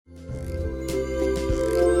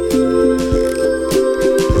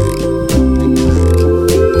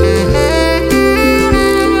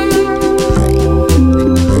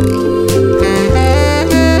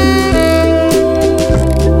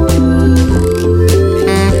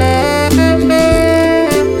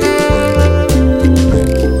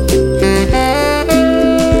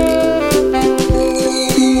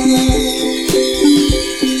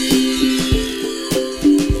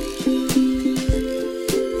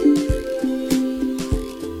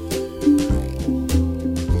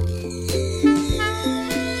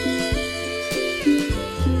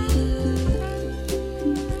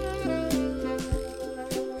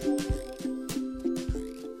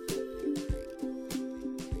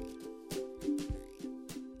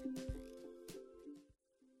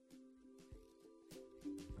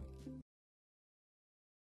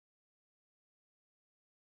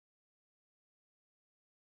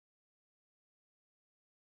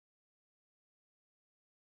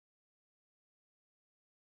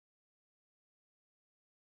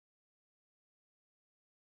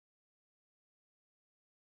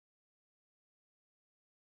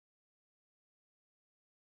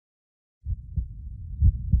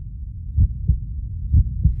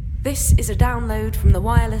This is a download from the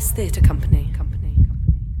Wireless Theatre Company.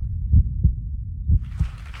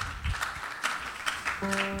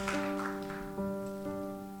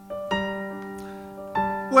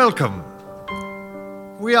 Welcome.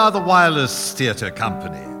 We are the Wireless Theatre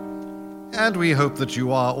Company, and we hope that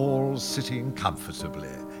you are all sitting comfortably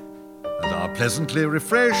and are pleasantly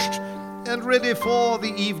refreshed and ready for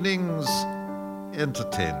the evening's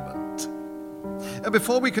entertainment.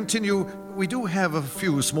 Before we continue, we do have a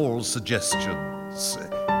few small suggestions.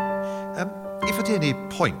 If at any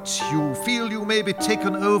point you feel you may be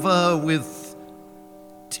taken over with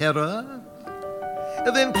terror,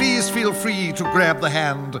 then please feel free to grab the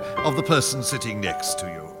hand of the person sitting next to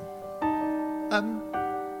you.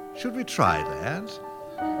 Should we try that?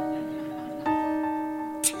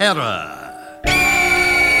 Terror.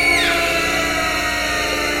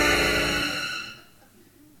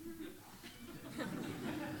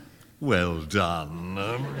 Well done.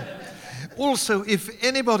 Also, if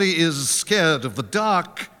anybody is scared of the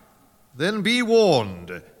dark, then be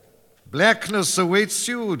warned. Blackness awaits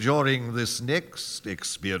you during this next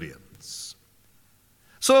experience.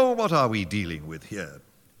 So, what are we dealing with here?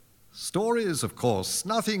 Stories, of course,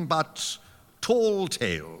 nothing but tall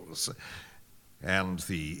tales. And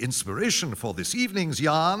the inspiration for this evening's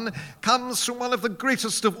yarn comes from one of the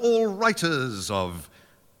greatest of all writers of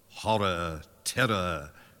horror, terror,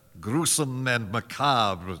 gruesome and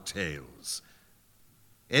macabre tales,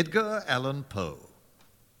 Edgar Allan Poe.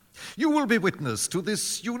 You will be witness to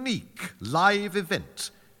this unique live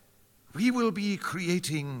event. We will be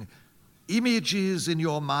creating images in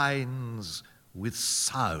your minds with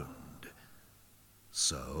sound.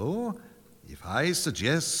 So, if I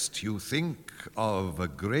suggest you think of a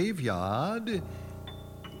graveyard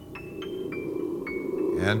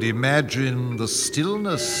and imagine the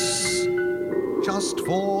stillness just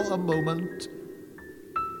for a moment.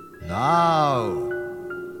 Now,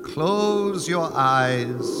 close your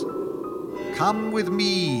eyes. Come with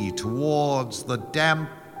me towards the damp,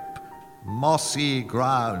 mossy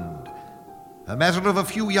ground. A matter of a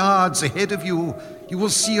few yards ahead of you, you will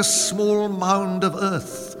see a small mound of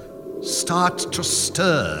earth start to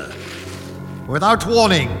stir. Without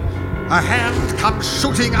warning, a hand comes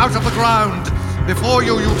shooting out of the ground. Before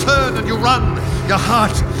you, you turn and you run, your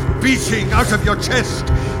heart beating out of your chest.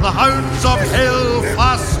 The hounds of hell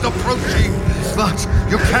fast approaching, but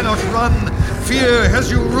you cannot run. Fear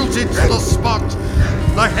has you rooted to the spot.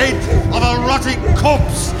 The head of a rotting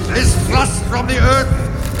corpse is thrust from the earth,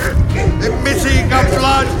 emitting a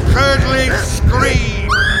blood-curdling scream.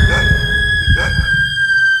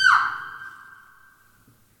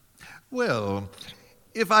 Well,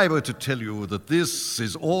 if I were to tell you that this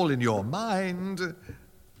is all in your mind,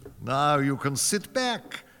 now you can sit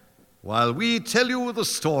back while we tell you the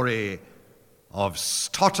story of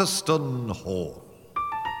Stotterston Hall.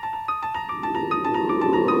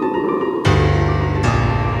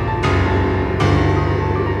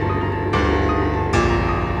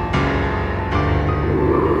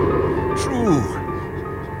 True,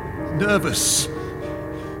 nervous,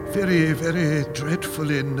 very, very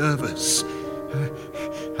dreadfully nervous.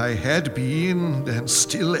 I had been and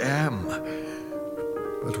still am.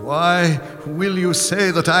 But why will you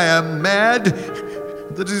say that I am mad?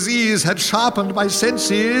 The disease had sharpened my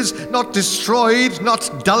senses, not destroyed,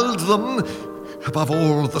 not dulled them. Above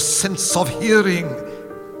all, the sense of hearing,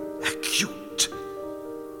 acute.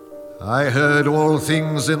 I heard all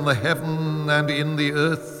things in the heaven and in the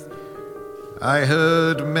earth. I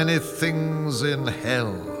heard many things in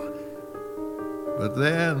hell. But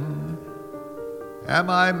then,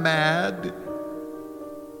 am I mad?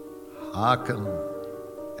 Hearken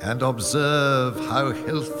and observe how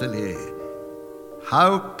healthily,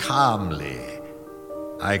 how calmly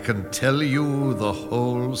I can tell you the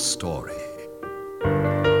whole story.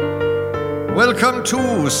 Welcome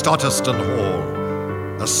to Stotterston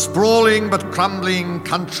Hall, a sprawling but crumbling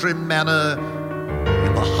country manor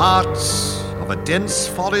in the heart of a dense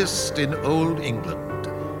forest in Old England.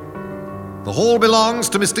 The hall belongs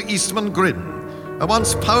to Mr. Eastman Grimm, a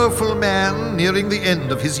once powerful man nearing the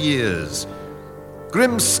end of his years.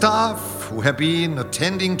 Grimm's staff, who have been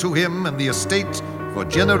attending to him and the estate for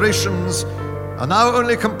generations, are now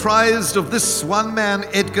only comprised of this one man,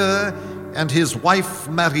 Edgar, and his wife,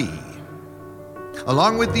 Marie.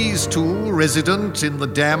 Along with these two, resident in the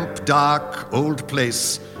damp, dark, old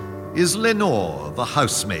place, is Lenore, the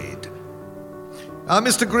housemaid. Our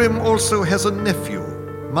Mr. Grimm also has a nephew,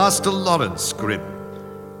 Master Lawrence Grimm,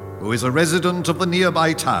 who is a resident of the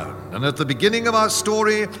nearby town. And at the beginning of our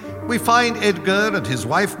story, we find Edgar and his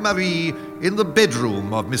wife Marie in the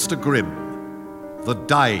bedroom of Mr. Grimm, the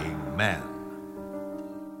dying man.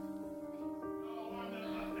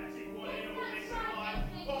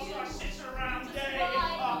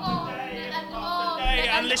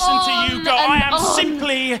 listen to you go. I am on.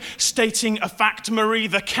 simply stating a fact, Marie.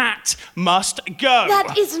 The cat must go.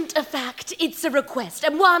 That isn't a fact. It's a request,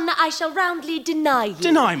 and one I shall roundly deny you.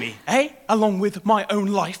 Deny me, eh? Along with my own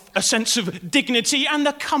life, a sense of dignity, and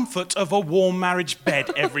the comfort of a warm marriage bed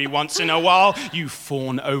every once in a while. You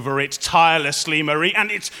fawn over it tirelessly, Marie, and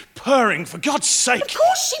it's purring, for God's sake. Of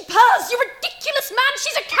course she purrs, you ridiculous man.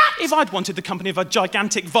 She's a cat. If I'd wanted the company of a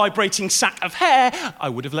gigantic vibrating sack of hair, I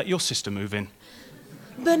would have let your sister move in.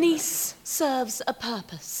 Bernice serves a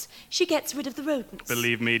purpose. She gets rid of the rodents.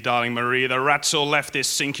 Believe me, darling Marie, the rats all left this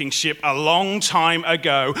sinking ship a long time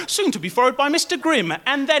ago, soon to be followed by Mr. Grimm,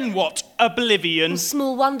 and then what? Oblivion.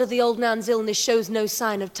 Small wonder the old man's illness shows no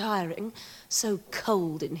sign of tiring. So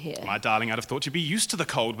cold in here. My darling, I'd have thought you'd be used to the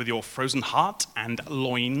cold with your frozen heart and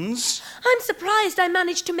loins. I'm surprised I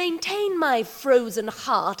managed to maintain my frozen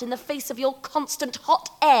heart in the face of your constant hot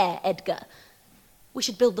air, Edgar. We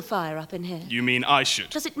should build the fire up in here. You mean I should?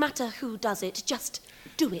 Does it matter who does it? Just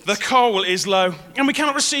do it. The coal is low, and we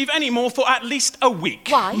cannot receive any more for at least a week.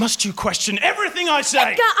 Why? Must you question everything I say?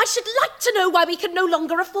 Edgar, I should like to know why we can no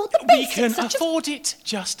longer afford the We basics. can such as- afford it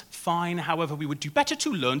just fine. However, we would do better to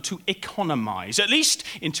learn to economise, at least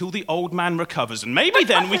until the old man recovers, and maybe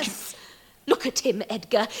then we can... Look at him,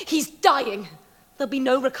 Edgar. He's dying. There'll be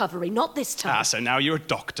no recovery, not this time. Ah, so now you're a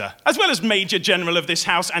doctor, as well as Major General of this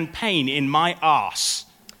house, and pain in my arse.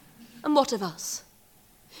 And what of us?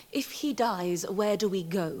 If he dies, where do we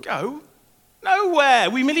go? Go?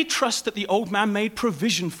 Nowhere. We merely trust that the old man made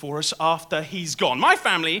provision for us after he's gone. My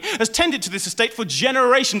family has tended to this estate for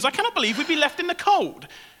generations. I cannot believe we'd be left in the cold.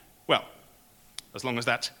 Well, as long as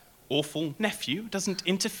that awful nephew doesn't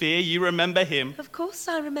interfere, you remember him. Of course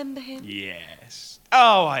I remember him. Yes.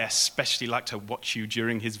 Oh, I especially like to watch you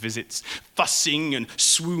during his visits, fussing and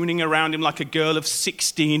swooning around him like a girl of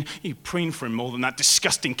 16. You preen for him more than that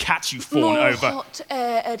disgusting cat you fawn More over. hot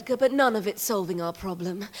air, Edgar, but none of it solving our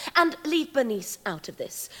problem. And leave Bernice out of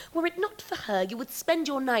this. Were it not for her, you would spend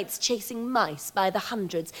your nights chasing mice by the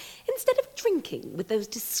hundreds instead of drinking with those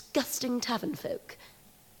disgusting tavern folk.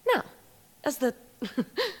 Now, as the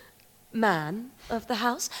man of the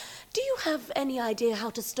house, do you have any idea how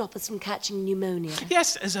to stop us from catching pneumonia?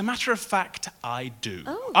 Yes, as a matter of fact, I do.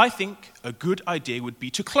 Oh. I think a good idea would be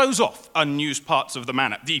to close off unused parts of the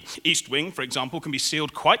manor. The east wing, for example, can be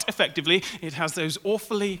sealed quite effectively. It has those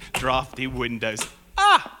awfully drafty windows.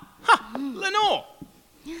 Ah! Ha! Lenore!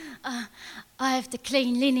 I have to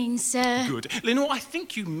clean linen, sir. Good. Lenore, I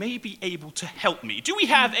think you may be able to help me. Do we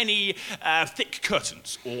have any thick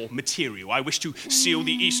curtains or material? I wish to seal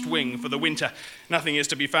the east wing for the winter. Nothing is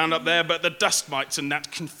to be found up there but the dust mites and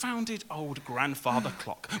that confounded old grandfather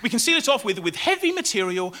clock. We can seal it off with heavy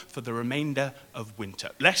material for the remainder of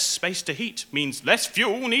winter. Less space to heat means less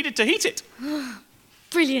fuel needed to heat it.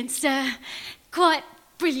 Brilliant, sir. Quite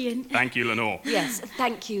brilliant. Thank you, Lenore. Yes,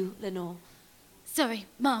 thank you, Lenore. Sorry,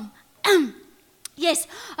 Mum. Yes,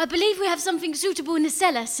 I believe we have something suitable in the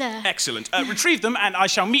cellar, sir. Excellent. Retrieve them and I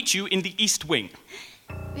shall meet you in the east wing.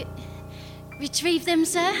 Retrieve them,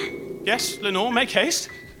 sir? Yes, Lenore, make haste.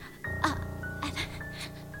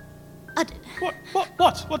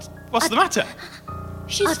 What's the matter?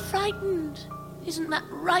 She's frightened. Isn't that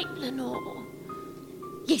right, Lenore?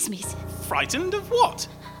 Yes, miss. Frightened of what?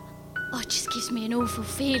 Oh, it just gives me an awful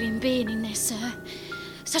feeling being in there, sir.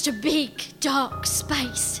 Such a big, dark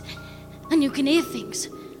space. And you can hear things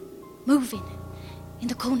moving in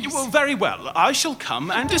the corners. Well, very well. I shall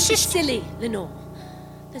come and assist. Silly, Lenore.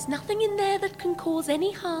 There's nothing in there that can cause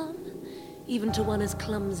any harm, even to one as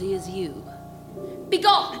clumsy as you. Be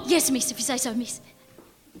gone! Yes, miss, if you say so, miss.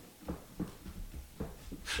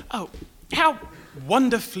 Oh, how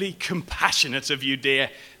wonderfully compassionate of you, dear.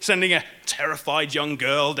 Sending a terrified young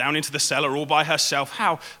girl down into the cellar all by herself.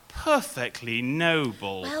 How perfectly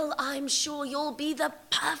noble. Well, I'm sure you'll be the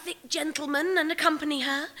perfect gentleman and accompany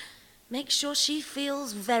her. Make sure she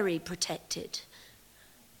feels very protected.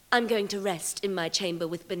 I'm going to rest in my chamber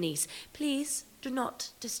with Bernice. Please do not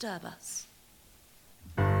disturb us.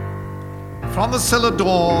 From the cellar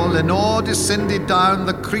door, Lenore descended down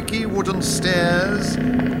the creaky wooden stairs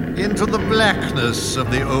into the blackness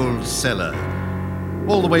of the old cellar.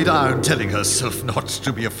 All the way down, telling herself not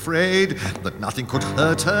to be afraid, that nothing could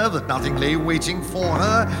hurt her, that nothing lay waiting for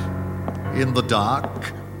her. In the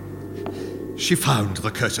dark, she found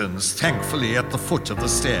the curtains, thankfully, at the foot of the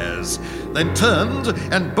stairs, then turned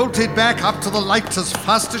and bolted back up to the light as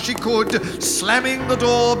fast as she could, slamming the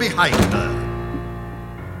door behind her.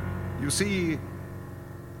 You see,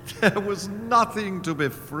 there was nothing to be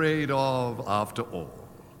afraid of after all.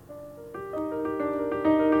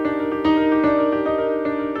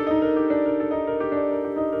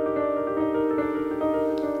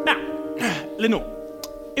 Lenore,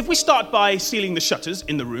 if we start by sealing the shutters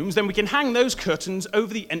in the rooms, then we can hang those curtains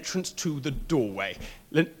over the entrance to the doorway.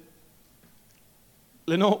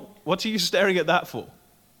 Lenore, what are you staring at that for?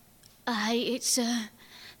 It's,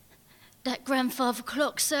 that grandfather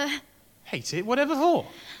clock, sir. Hate it? Whatever for?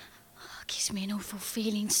 Gives me an awful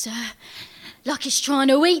feeling, sir. Like it's trying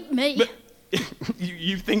to eat me. But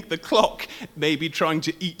you think the clock may be trying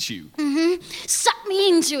to eat you? Mm-hmm. Suck me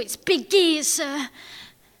into its big ears, sir.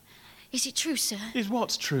 Is it true, sir? Is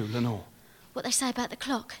what's true, Lenore? What they say about the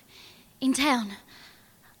clock? In town.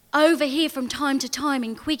 I overhear from time to time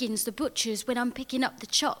in Quiggins, the butcher's, when I'm picking up the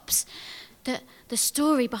chops, that the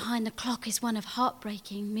story behind the clock is one of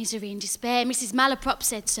heartbreaking misery and despair. Mrs. Malaprop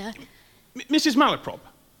said, sir. Mrs. Malaprop?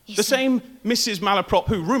 Yes, the sir. same Mrs. Malaprop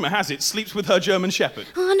who, rumour has it, sleeps with her German shepherd.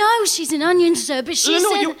 I know, she's an onion, sir, but she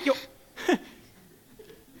Lenore, said...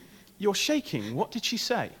 You're shaking. What did she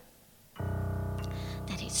say?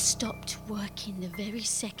 That it stopped working the very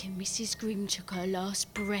second Mrs. Grimm took her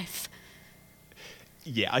last breath.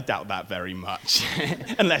 Yeah, I doubt that very much.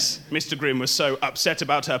 Unless Mr. Grimm was so upset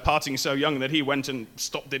about her parting so young that he went and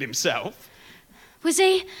stopped it himself. Was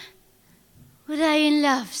he? Were they in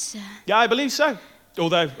love, sir? Yeah, I believe so.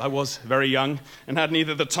 Although I was very young and had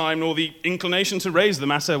neither the time nor the inclination to raise the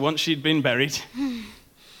matter once she'd been buried.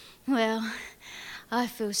 Well, I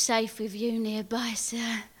feel safe with you nearby,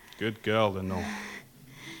 sir. Good girl, Lenore.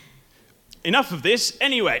 Enough of this.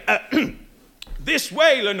 Anyway, this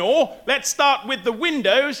way, Lenore. Let's start with the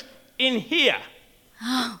windows in here.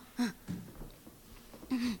 Oh.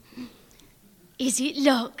 Is it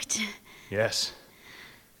locked? Yes.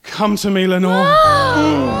 Come to me, Lenore.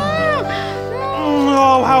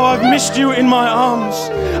 Oh, how I've missed you in my arms.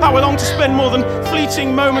 How I long to spend more than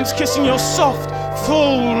fleeting moments kissing your soft,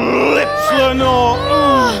 full lips, Lenore.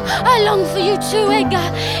 I long for you too, Edgar.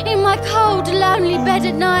 In my cold, lonely bed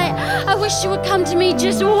at night. I wish you would come to me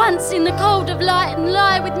just once in the cold of light and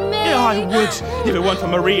lie with me. Yeah, I would, if it weren't for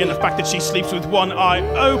Marie and the fact that she sleeps with one eye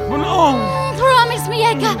open. Oh. Promise me,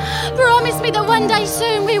 Edgar. Promise me that one day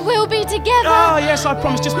soon we will be together. Ah, yes, I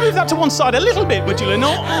promise. Just move that to one side a little bit, would you,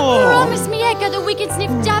 Lenore? Oh. Promise me, Edgar, that we can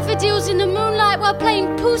sniff daffodils in the moonlight while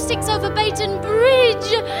playing pool sticks over Bayton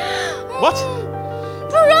Bridge. What?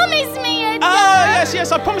 Promise me, Edgar. Ah,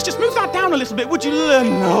 yes, I promise. Just move that down a little bit, would you,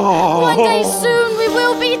 Lenore? One day soon we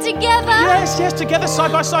will be together. Yes, together,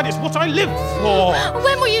 side by side. It's what I live for.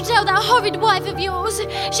 When will you tell that horrid wife of yours?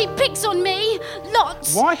 She picks on me.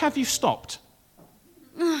 Lots. Why have you stopped?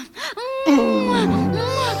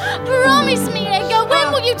 Promise me, Edgar.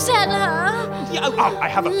 When will you tell her? Yeah, I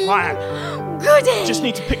have a plan. Goody. Just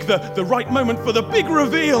need to pick the right moment for the big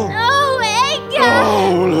reveal. Oh, Edgar.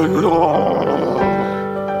 Oh, Lenore.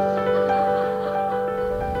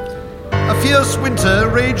 A fierce winter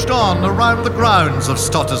raged on around the grounds of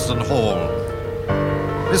Stotterston Hall.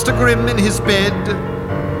 Mr. Grimm in his bed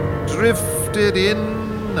drifted in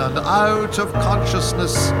and out of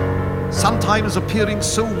consciousness, sometimes appearing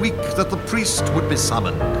so weak that the priest would be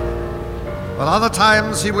summoned. But other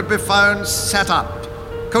times he would be found sat up,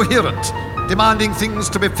 coherent, demanding things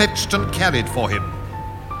to be fetched and carried for him.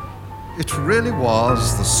 It really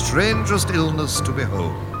was the strangest illness to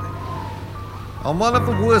behold. On one of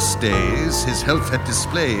the worst days his health had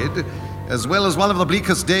displayed, as well as one of the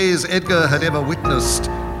bleakest days Edgar had ever witnessed,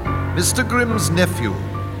 Mr. Grimm's nephew,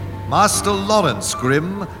 Master Lawrence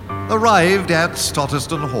Grimm, arrived at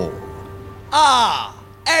Stotterston Hall. Ah,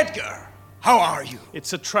 Edgar, how are you?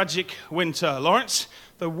 It's a tragic winter, Lawrence.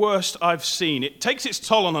 The worst I've seen. It takes its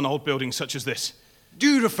toll on an old building such as this. Do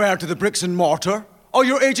you refer to the bricks and mortar? Or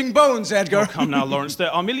your aging bones, Edgar? Oh, come now, Lawrence.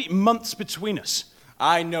 There are merely months between us.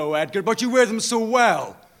 I know, Edgar, but you wear them so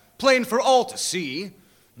well. Plain for all to see.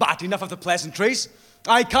 But enough of the pleasantries.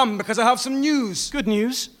 I come because I have some news. Good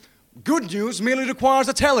news. Good news merely requires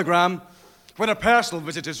a telegram. When a personal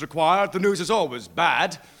visit is required, the news is always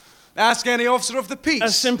bad. Ask any officer of the peace. A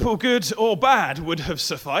simple good or bad would have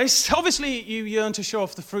sufficed. Obviously, you yearn to show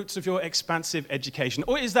off the fruits of your expansive education.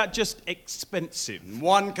 Or is that just expensive?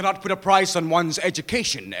 One cannot put a price on one's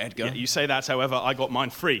education, Edgar. Yeah, you say that, however, I got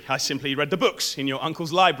mine free. I simply read the books in your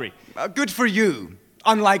uncle's library. Good for you.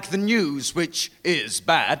 Unlike the news, which is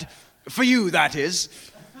bad. For you, that is.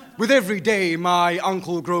 With every day, my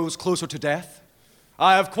uncle grows closer to death.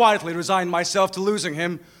 I have quietly resigned myself to losing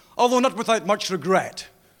him, although not without much regret.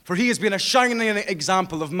 For he has been a shining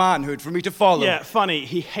example of manhood for me to follow. Yeah, funny,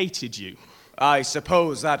 he hated you. I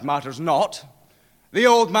suppose that matters not. The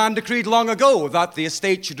old man decreed long ago that the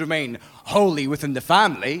estate should remain wholly within the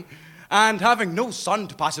family, and having no son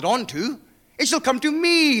to pass it on to, it shall come to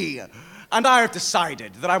me. and I have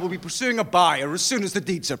decided that I will be pursuing a buyer as soon as the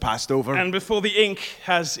deeds are passed over. And before the ink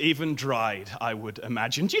has even dried, I would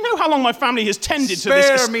imagine. Do you know how long my family has tended to this...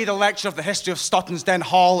 Spare me the lecture of the history of Stotton's Den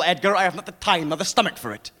Hall, Edgar. I have not the time nor the stomach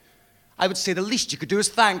for it. I would say the least you could do is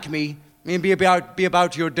thank me and be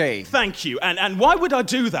about your day. Thank you. And why would I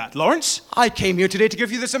do that, Lawrence? I came here today to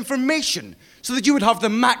give you this information so that you would have the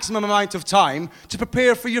maximum amount of time to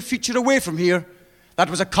prepare for your future away from here. That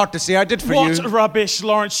was a courtesy I did for you. What rubbish,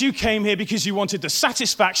 Lawrence. You came here because you wanted the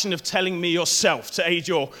satisfaction of telling me yourself to aid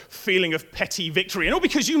your feeling of petty victory. And all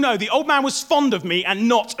because you know the old man was fond of me and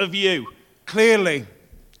not of you. Clearly.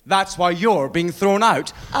 That's why you're being thrown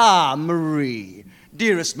out. Ah, Marie.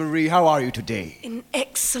 Dearest Marie, how are you today? In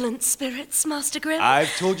excellent spirits, Master Grimm.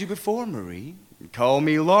 I've told you before, Marie. Call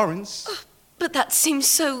me Lawrence. Oh, but that seems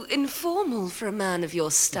so informal for a man of your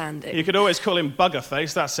standing. You could always call him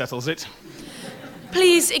Buggerface. That settles it.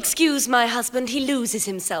 Please excuse my husband. He loses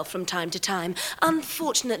himself from time to time.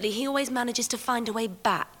 Unfortunately, he always manages to find a way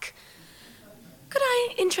back. Could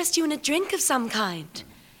I interest you in a drink of some kind?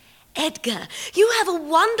 Edgar, you have a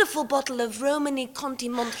wonderful bottle of Romany Conti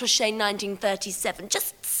Montrachet 1937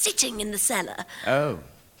 just sitting in the cellar. Oh,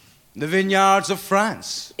 the vineyards of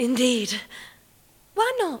France. Indeed. Why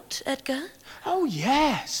not, Edgar? Oh,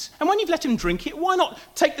 yes. And when you've let him drink it, why not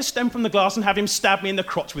take the stem from the glass and have him stab me in the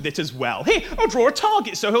crotch with it as well? Here, I'll draw a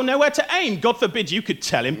target so he'll know where to aim. God forbid you could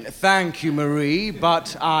tell him. Thank you, Marie,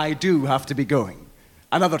 but I do have to be going.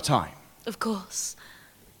 Another time. Of course.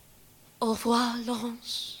 Au revoir,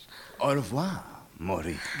 Laurence. Au revoir,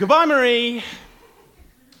 Marie. Goodbye, Marie.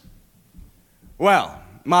 Well,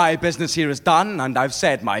 my business here is done, and I've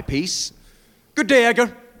said my piece. Good day,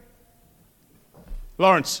 Edgar.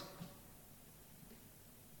 Lawrence.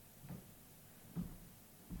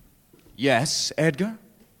 Yes, Edgar?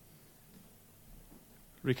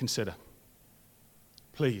 Reconsider.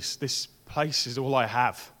 Please, this place is all I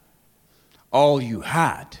have. All you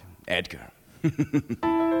had, Edgar.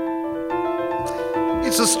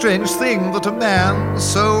 It's a strange thing that a man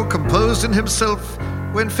so composed in himself,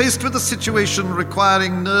 when faced with a situation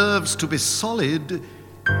requiring nerves to be solid,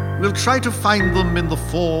 will try to find them in the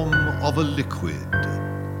form of a liquid.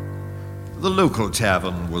 The local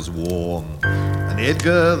tavern was warm, and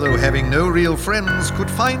Edgar, though having no real friends, could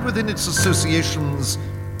find within its associations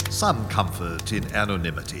some comfort in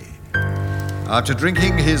anonymity. After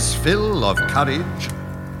drinking his fill of courage,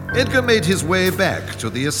 Edgar made his way back to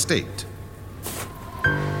the estate.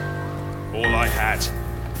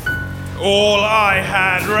 All I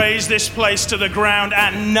had razed this place to the ground,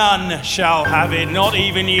 and none shall have it, not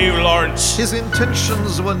even you, Lawrence. His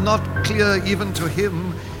intentions were not clear even to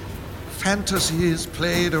him. Fantasies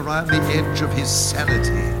played around the edge of his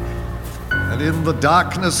sanity. And in the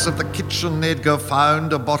darkness of the kitchen, Edgar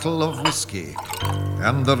found a bottle of whiskey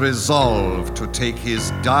and the resolve to take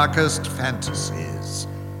his darkest fantasies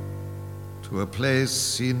to a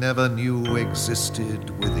place he never knew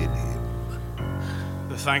existed within him.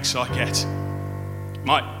 The thanks I get.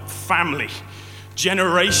 My family.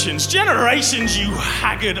 Generations, you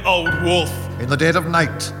haggard old wolf. In the dead of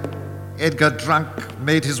night, Edgar, drunk,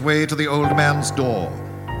 made his way to the old man's door.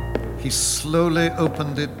 He slowly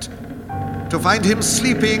opened it to find him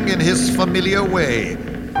sleeping in his familiar way.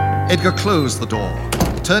 Edgar closed the door,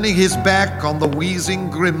 turning his back on the wheezing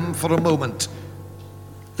Grimm for a moment.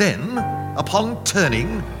 Then, upon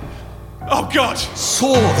turning, oh God!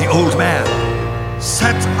 Saw the old man,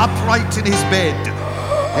 sat upright in his bed,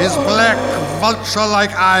 his black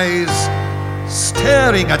vulture-like eyes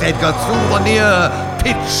staring at Edgar through the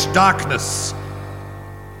near-pitch darkness.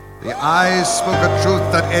 The eyes spoke a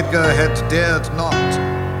truth that Edgar had dared not.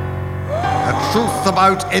 A truth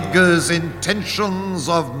about Edgar's intentions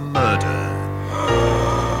of murder.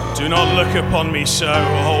 Do not look upon me so,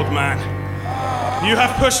 old man. You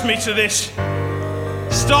have pushed me to this.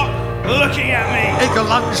 Stop looking at me! Edgar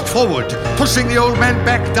lunged forward, pushing the old man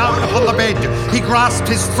back down upon the bed. He grasped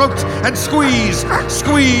his throat and squeezed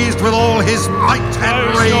with all his might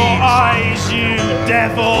and Close rage. your eyes, you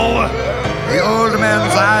devil! The old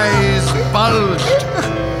man's eyes bulged,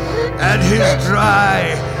 and his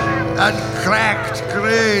dry and cracked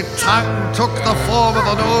grey tongue took the form of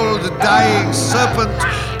an old dying serpent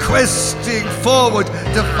questing forward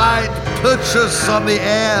to find purchase on the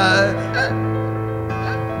air.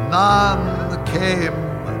 None came.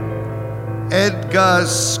 Edgar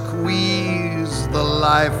squeezed the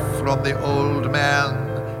life from the old man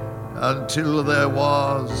until there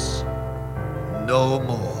was no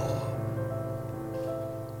more.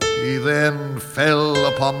 He then fell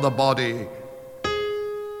upon the body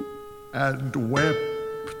and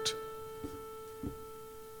wept.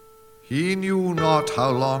 He knew not how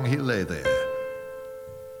long he lay there.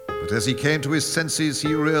 But as he came to his senses,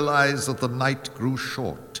 he realized that the night grew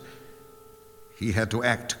short. He had to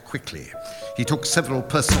act quickly. He took several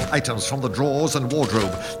personal items from the drawers and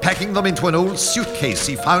wardrobe, packing them into an old suitcase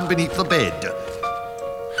he found beneath the bed.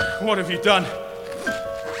 What have you done?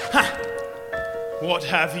 Ha! What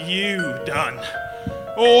have you done?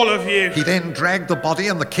 All of you. He then dragged the body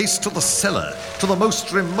and the case to the cellar, to the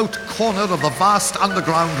most remote corner of the vast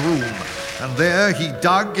underground room. And there he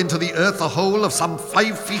dug into the earth a hole of some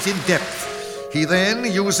 5 feet in depth. He then,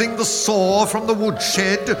 using the saw from the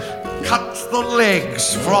woodshed, cut the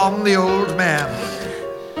legs from the old man.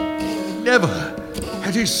 Never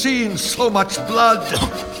had he seen so much blood.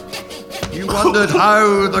 He wondered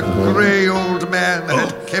how the grey old man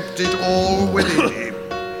had kept it all within him.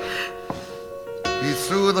 He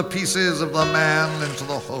threw the pieces of the man into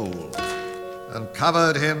the hole and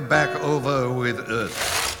covered him back over with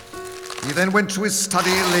earth. He then went to his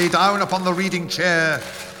study, lay down upon the reading chair,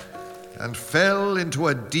 and fell into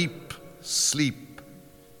a deep sleep.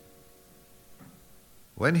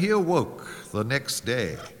 When he awoke the next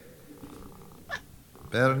day,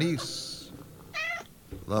 Bernice,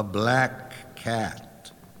 the black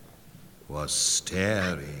cat, was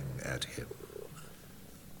staring at him.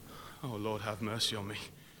 Oh, Lord, have mercy on me.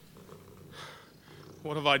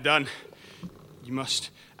 What have I done? You must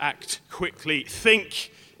act quickly.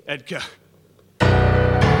 Think, Edgar.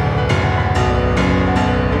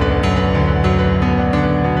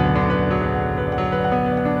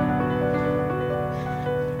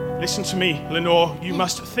 Listen to me, Lenore. You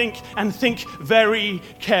must think, and think very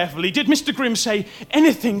carefully. Did Mr. Grimm say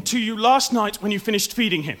anything to you last night when you finished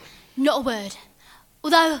feeding him? Not a word.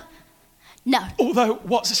 Although, no. Although,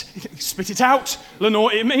 what? Spit it out,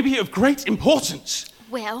 Lenore. It may be of great importance.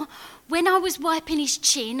 Well, when I was wiping his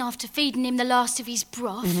chin after feeding him the last of his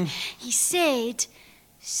broth, he said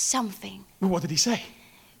something. Well, what did he say?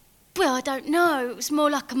 Well, I don't know. It was more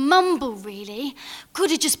like a mumble, really. Could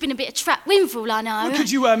have just been a bit of trap wind for all I know. Well, could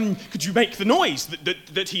you make the noise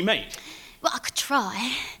that he made? Well, I could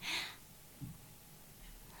try.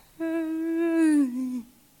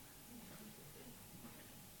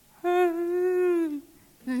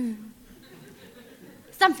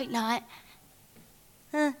 Something like.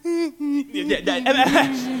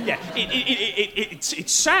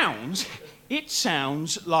 It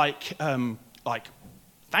sounds like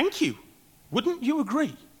thank you. Wouldn't you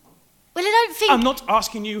agree? Well, I don't think... I'm not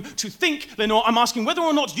asking you to think, Lenore. I'm asking whether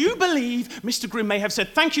or not you believe Mr. Grimm may have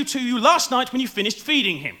said thank you to you last night when you finished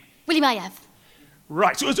feeding him. Well, he may have.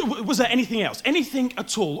 Right. So was there anything else? Anything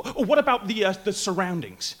at all? Or what about the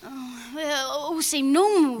surroundings? Well, all seemed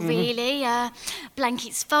normal, really.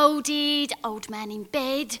 Blankets folded, old man in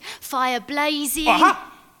bed, fire blazing.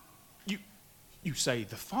 Aha! You say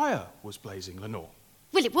the fire was blazing, Lenore.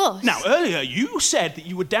 Well, it was. Now, earlier you said that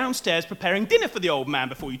you were downstairs preparing dinner for the old man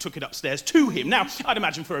before you took it upstairs to him. Now, I'd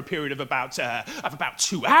imagine for a period of about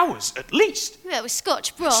 2 hours at least. Well, it was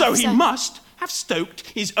Scotch broth. So he must have stoked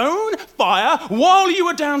his own fire while you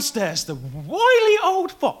were downstairs. The wily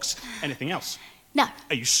old fox. Anything else? No.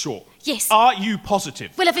 Are you sure? Yes. Are you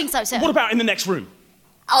positive? Well, I think so, sir. What about in the next room?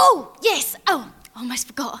 Oh, yes. Oh, I almost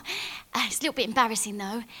forgot. It's a little bit embarrassing,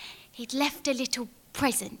 though. He'd left a little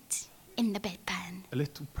present in the bedpan. A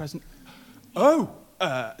little present? Oh,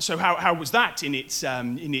 so how was that in its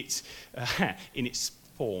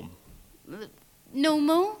form?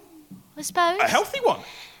 Normal, I suppose. A healthy one.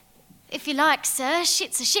 If you like, sir.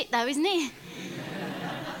 Shit's a shit, though, isn't it?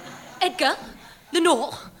 Edgar?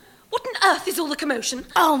 Lenore? What on earth is all the commotion?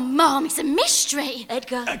 Oh, Mum, it's a mystery.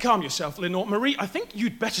 Edgar? Calm yourself, Lenore. Marie, I think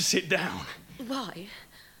you'd better sit down. Why?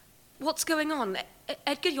 What's going on?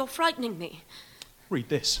 Edgar, you're frightening me. Read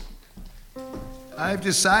this. I've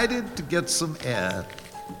decided to get some air.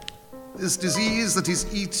 This disease that is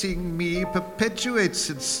eating me perpetuates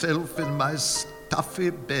itself in my stuffy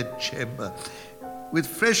bedchamber. With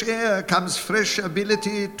fresh air comes fresh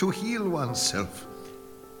ability to heal oneself.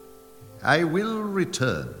 I will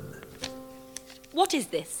return. What is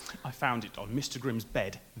this? I found it on Mr. Grimm's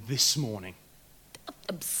bed this morning.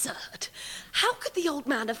 Absurd. How could the old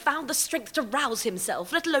man have found the strength to rouse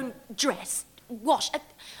himself, let alone dress, wash?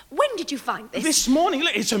 When did you find this? This morning.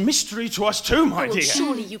 It's a mystery to us too, my Oh, dear.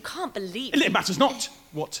 surely you can't believe It matters not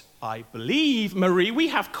what I believe, Marie. We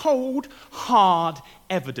have cold, hard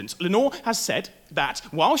evidence. Lenore has said that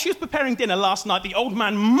while she was preparing dinner last night, the old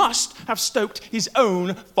man must have stoked his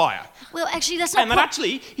own fire. Well, actually, that's not And that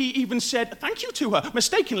actually, he even said thank you to her,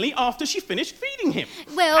 mistakenly, after she finished feeding him.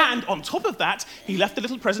 Well- And on top of that, he left a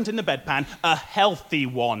little present in the bedpan, a healthy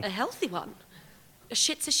one. A healthy one? A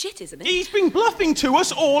shit's a shit, isn't it? He's been bluffing to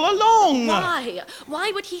us all along. Why?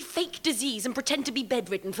 Why would he fake disease and pretend to be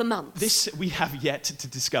bedridden for months? This we have yet to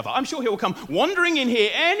discover. I'm sure he will come wandering in here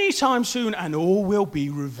any time soon and all will be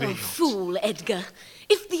revealed. Oh, fool, Edgar.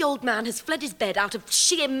 If the old man has fled his bed out of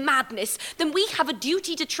sheer madness, then we have a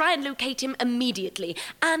duty to try and locate him immediately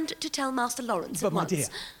and to tell Master Lawrence at once. But my dear,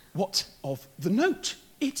 what of the note?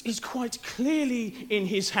 It is quite clearly in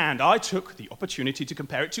his hand. I took the opportunity to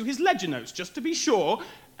compare it to his ledger notes, just to be sure,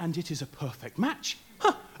 and it is a perfect match.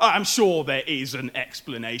 Huh. I'm sure there is an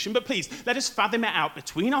explanation, but please, let us fathom it out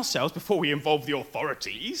between ourselves before we involve the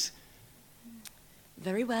authorities.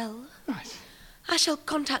 Very well. Right. I shall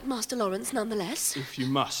contact Master Lawrence nonetheless. If you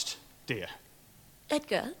must, dear.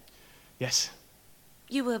 Edgar, Yes?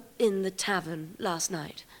 you were in the tavern last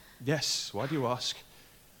night. Yes, why do you ask?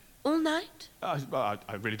 All night? I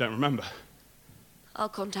really don't remember. I'll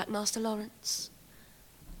contact Master Lawrence.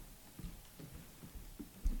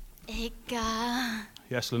 Edgar,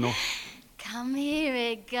 Yes, Lenore? come here,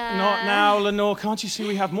 Edgar. Not now, Lenore. Can't you see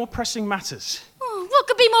we have more pressing matters? Oh, what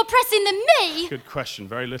could be more pressing than me? Good question.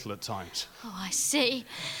 Very little at times. Oh, I see.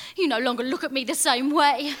 You no longer look at me the same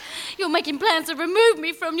way. You're making plans to remove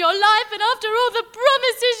me from your life, and after all the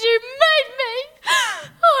promises you made me,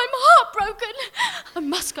 I'm heartbroken. I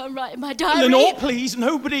must go and write in my diary. Lenore, please.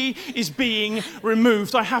 Nobody is being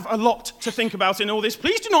removed. I have a lot to think about in all this.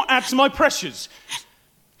 Please do not add to my pressures.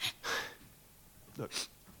 Look,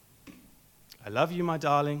 I love you, my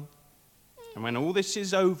darling. And when all this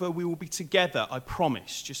is over, we will be together, I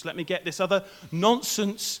promise. Just let me get this other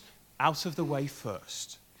nonsense out of the way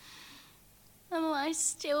first. Am I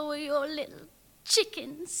still your little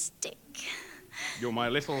chicken stick? You're my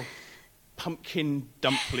little pumpkin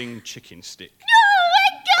dumpling chicken stick.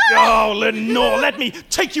 No, Edgar! Oh, Lenore, let me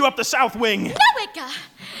take you up the south wing. No, Edgar!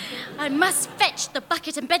 I must fetch the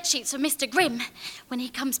bucket and bed sheets for Mr. Grimm. When he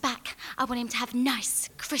comes back, I want him to have nice,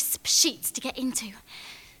 crisp sheets to get into.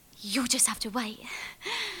 You'll just have to wait.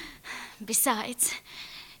 Besides,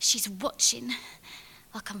 she's watching.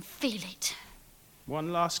 I can feel it.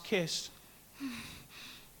 One last kiss. There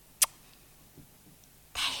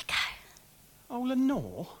you go. Oh,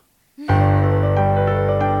 Lenore.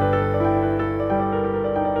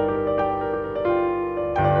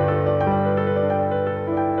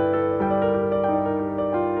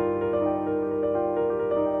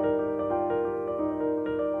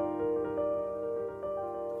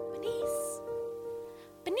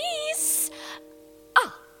 Bernice!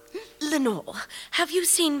 Ah, Lenore, have you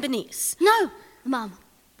seen Bernice? No, Mum.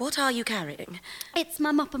 What are you carrying? It's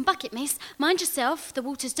my mop and bucket, miss. Mind yourself, the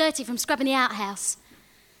water's dirty from scrubbing the outhouse.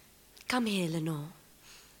 Come here, Lenore.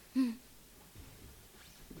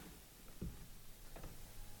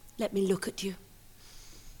 Let me look at you.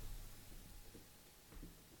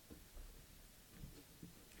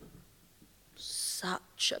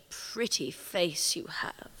 Such a pretty face you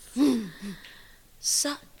have.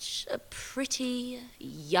 Such a pretty,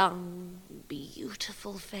 young,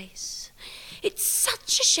 beautiful face. It's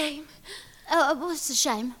such a shame. Oh, what's the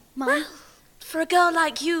shame, Mum? Well, for a girl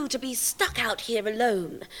like you to be stuck out here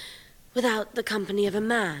alone, without the company of a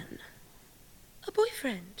man. A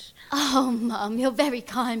boyfriend. Oh, Mum, you're very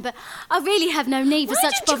kind, but I really have no need for Why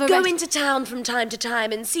such don't you bother. go into town from time to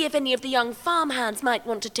time and see if any of the young farmhands might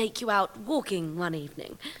want to take you out walking one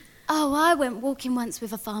evening? Oh, I went walking once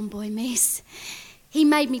with a farm boy, miss. He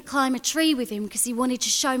made me climb a tree with him because he wanted to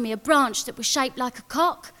show me a branch that was shaped like a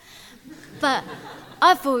cock. But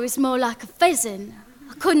I thought it was more like a pheasant.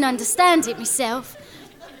 I couldn't understand it myself.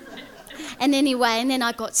 And then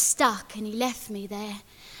I got stuck and he left me there.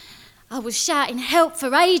 I was shouting help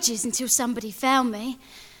for ages until somebody found me.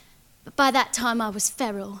 But by that time I was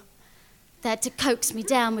feral. They had to coax me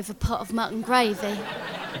down with a pot of mutton gravy.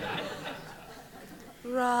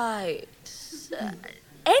 Right.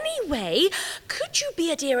 Anyway, could you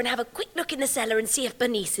be a dear and have a quick look in the cellar and see if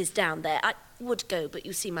Bernice is down there? I would go, but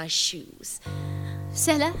you see my shoes.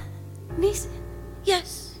 Cellar? Miss?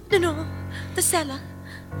 Yes, Lenore, the cellar.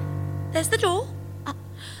 There's the door.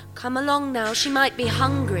 Come along now, she might be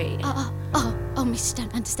hungry. Oh, miss, you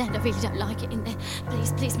don't understand. I really don't like it in there.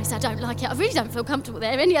 Please, miss, I don't like it. I really don't feel comfortable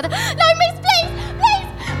there. Any other... No, miss, please,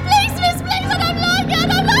 miss, please, I don't like it,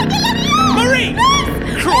 Marie!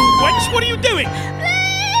 Miss! Cruel wench, what are you doing?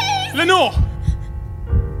 Please! Lenore!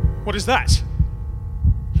 What is that?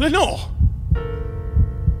 Lenore!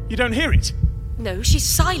 You don't hear it? No, she's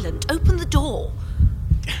silent. Open the door.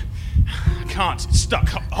 I can't. It's stuck.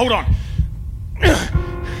 Hold on.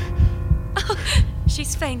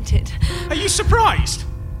 She's fainted. Are you surprised?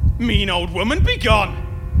 Mean old woman, be gone.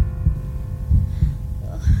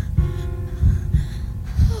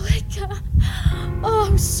 Oh, Edgar.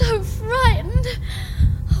 so frightened.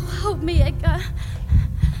 Oh, hold me, Edgar.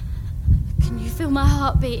 Can you feel my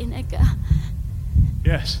heart beating, Edgar?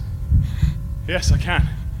 Yes. Yes, I can.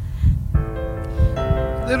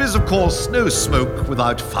 There is, of course, no smoke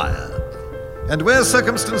without fire. And where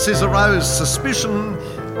circumstances arouse suspicion,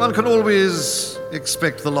 one can always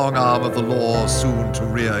expect the long arm of the law soon to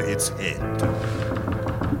rear its head.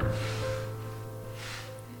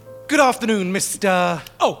 Good afternoon, Mr.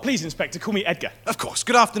 Oh, please, Inspector, call me Edgar. Of course,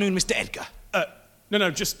 good afternoon, Mr. Edgar. No,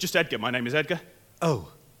 just Edgar. My name is Edgar. Oh,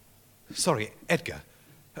 sorry, Edgar.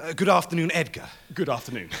 Good afternoon, Edgar. Good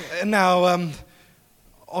afternoon. Now,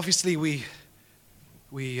 obviously we,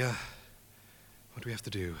 what do we have to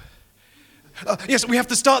do? Yes, we have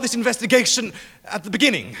to start this investigation at the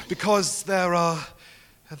beginning, because there are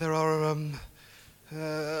a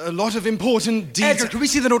lot of important details. Edgar, can we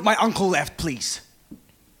see the note my uncle left, please?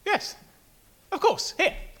 Yes, of course.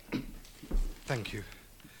 Here. Thank you.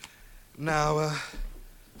 Now,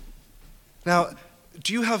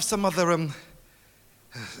 do you have some other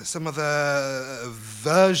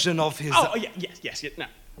version of his... Oh, yes. Now,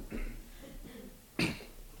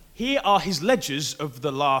 here are his ledgers of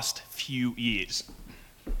the last few years.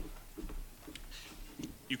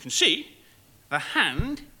 You can see the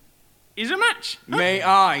hand is a match. Huh? May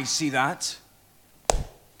I see that?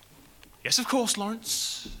 Yes, of course,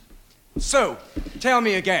 Lawrence. So, tell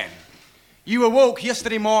me again. You awoke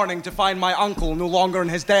yesterday morning to find my uncle no longer in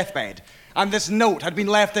his deathbed, and this note had been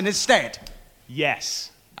left in his stead.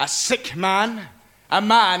 Yes. A sick man? A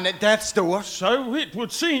man at death's door? So it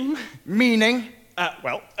would seem. Meaning?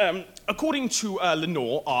 According to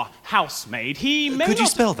Lenore, our housemaid, he may Could you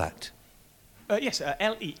not... spell that? Yes,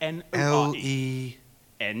 Lenore. L-E...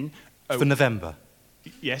 N-O... For November.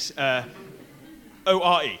 Yes,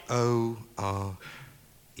 O-R-E.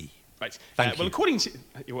 O-R-E. Right. Thank you. Well, according to...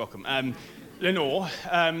 You're welcome. Lenore,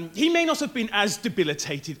 he may not have been as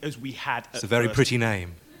debilitated as we had at It's a very first. pretty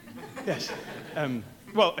name. Yes.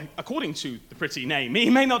 Well, according to the pretty name, he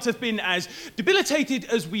may not have been as debilitated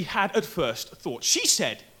as we had at first thought. She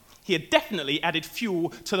said he had definitely added fuel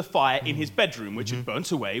to the fire in his bedroom, which had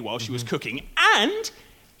burnt away while she was cooking, and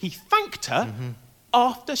he thanked her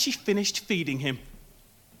after she finished feeding him.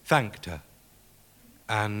 Thanked her.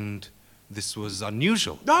 And this was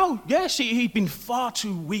unusual. Oh, yes, he'd been far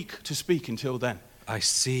too weak to speak until then. I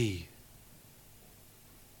see.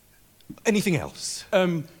 Anything else?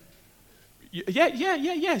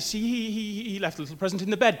 Yes. He left a little present in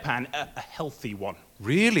the bedpan, a healthy one.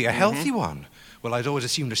 Really? A healthy one? Well, I'd always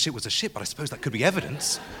assumed a ship was a ship, but I suppose that could be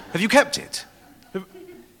evidence. Have you kept it?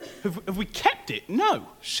 Have we kept it? No.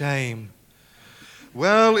 Shame.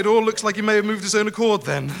 Well, it all looks like he may have moved his own accord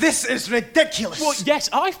then. This is ridiculous! Well, yes,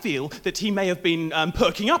 I feel that he may have been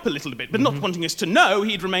perking up a little bit, but not wanting us to know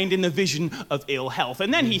he'd remained in the vision of ill health.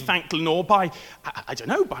 And then he thanked Lenore by, I don't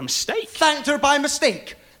know, by mistake. Thanked her by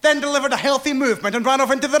mistake, then delivered a healthy movement and ran off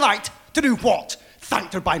into the night. To do what?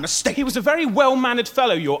 Thanked her by mistake. He was a very well-mannered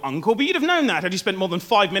fellow, your uncle, but you'd have known that had you spent more than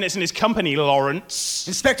 5 minutes in his company, Lawrence.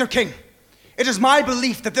 Inspector King, it is my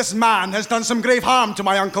belief that this man has done some grave harm to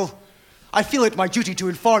my uncle. I feel it my duty to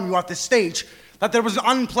inform you at this stage that there was an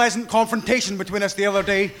unpleasant confrontation between us the other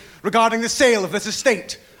day regarding the sale of this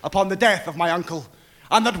estate upon the death of my uncle,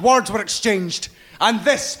 and that words were exchanged, and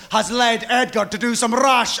this has led Edgar to do some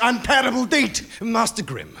rash and terrible deed. Master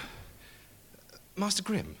Grimm. Master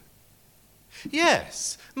Grimm?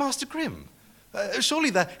 Yes, Master Grimm. Surely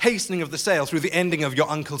the hastening of the sale through the ending of your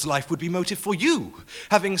uncle's life would be motive for you,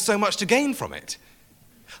 having so much to gain from it.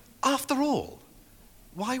 After all,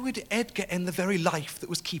 why would Edgar end the very life that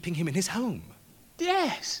was keeping him in his home?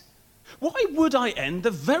 Yes. Why would I end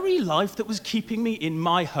the very life that was keeping me in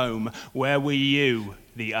my home? Where were you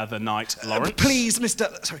the other night, Lawrence? Please,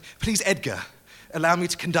 Edgar. Allow me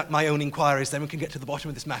to conduct my own inquiries, then we can get to the bottom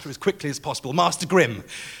of this matter as quickly as possible. Master Grimm.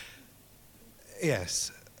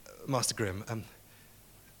 Yes, Master Grimm.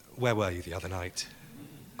 Where were you the other night?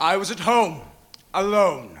 I was at home,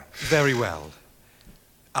 alone. Very well.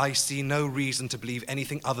 I see no reason to believe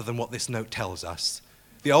anything other than what this note tells us.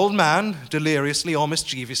 The old man, deliriously or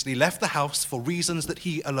mischievously, left the house for reasons that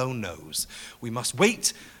he alone knows. We must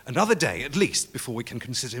wait another day, at least, before we can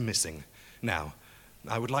consider him missing. Now,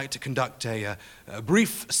 I would like to conduct a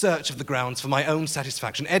brief search of the grounds for my own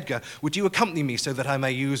satisfaction. Edgar, would you accompany me so that I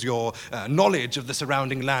may use your knowledge of the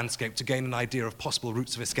surrounding landscape to gain an idea of possible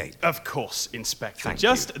routes of escape? Of course, Inspector. Thank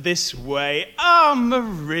Just this way. Ah,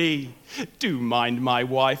 Marie. Do mind my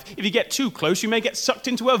wife. If you get too close, you may get sucked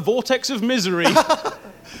into a vortex of misery.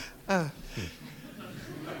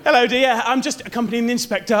 Hello, dear. I'm just accompanying the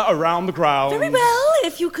inspector around the grounds. Very well.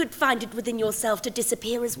 If you could find it within yourself to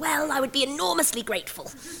disappear as well, I would be enormously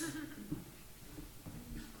grateful.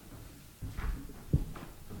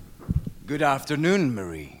 Good afternoon,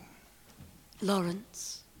 Marie.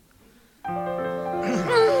 Lawrence.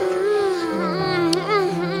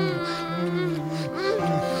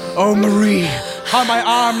 Oh, Marie. How my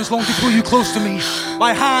arms long to pull you close to me.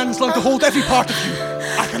 My hands long to hold every part of you.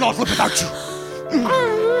 I cannot live without you.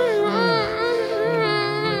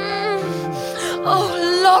 Oh,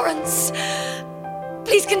 Lawrence.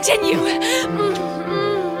 Please continue.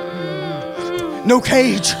 No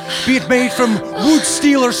cage, be it made from wood,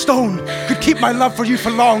 steel, or stone, could keep my love for you for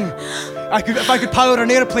long. If I could power an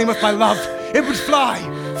airplane with my love, it would fly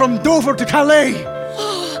from Dover to Calais.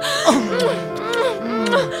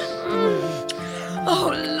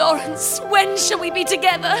 Oh, Lawrence, when shall we be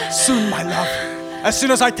together? Soon, my love. As soon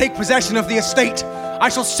as I take possession of the estate, I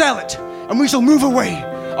shall sell it, and we shall move away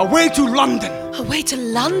to London. Away to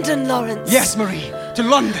London, Lawrence? Yes, Marie, to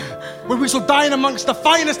London, where we shall dine amongst the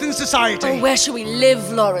finest in society. Oh, where shall we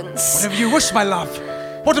live, Lawrence? Whatever you wish, my love.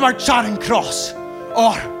 What about Charing Cross?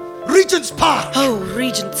 Or Regent's Park? Oh,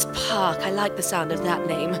 Regent's Park. I like the sound of that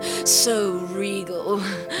name. So regal.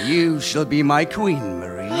 You shall be my queen,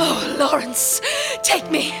 Marie. Oh, Lawrence, take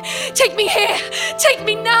me. Take me here. Take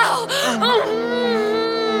me now.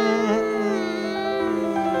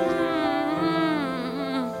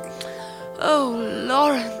 Oh,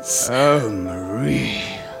 Lawrence. Oh, Marie.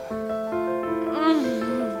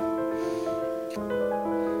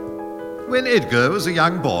 When Edgar was a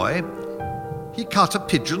young boy, he cut a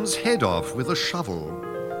pigeon's head off with a shovel.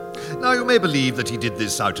 Now, you may believe that he did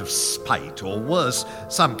this out of spite, or worse,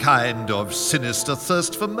 some kind of sinister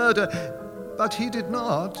thirst for murder, but he did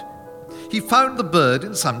not. He found the bird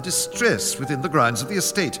in some distress within the grounds of the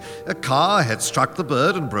estate. A car had struck the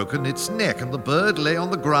bird and broken its neck, and the bird lay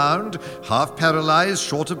on the ground, half paralyzed,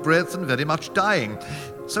 short of breath, and very much dying.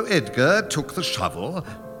 So Edgar took the shovel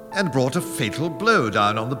and brought a fatal blow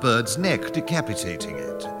down on the bird's neck, decapitating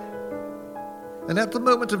it. And at the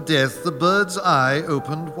moment of death, the bird's eye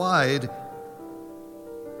opened wide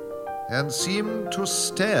and seemed to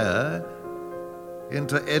stare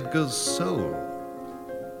into Edgar's soul.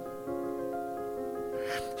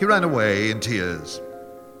 He ran away in tears,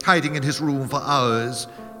 hiding in his room for hours,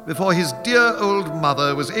 before his dear old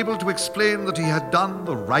mother was able to explain that he had done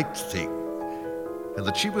the right thing, and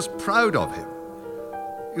that she was proud of him.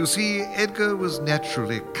 You see, Edgar was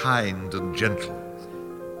naturally kind and gentle.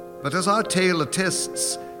 But as our tale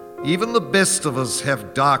attests, even the best of us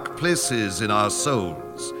have dark places in our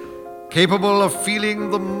souls, capable of feeling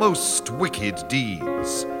the most wicked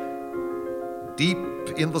deeds. Deep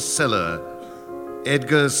in the cellar,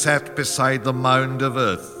 Edgar sat beside the mound of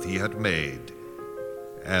earth he had made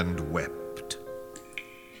and wept.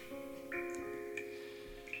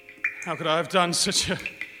 How could I have done such a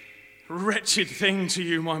wretched thing to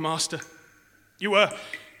you, my master? You were,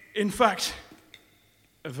 in fact,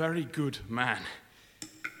 a very good man.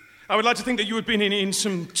 I would like to think that you had been in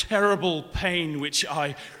some terrible pain which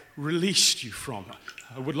I released you from.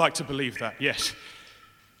 I would like to believe that, yes.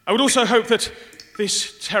 I would also hope that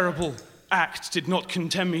this terrible act did not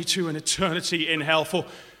condemn me to an eternity in hell, for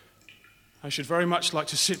I should very much like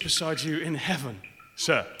to sit beside you in heaven,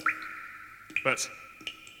 sir. But,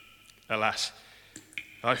 alas,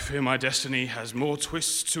 I fear my destiny has more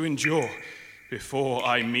twists to endure before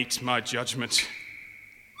I meet my judgment.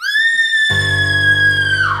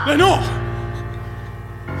 Lenore!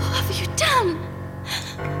 What have you done?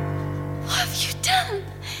 What have you done?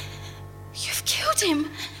 You've killed him.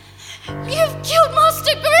 You've killed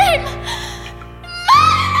Master Grimm!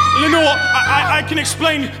 Lenore, I can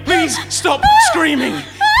explain. Please stop screaming.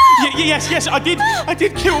 Yes, I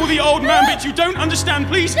did kill the old man, but you don't understand.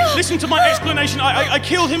 Please listen to my explanation. I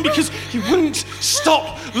killed him because he wouldn't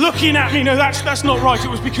stop looking at me. No, that's not right. It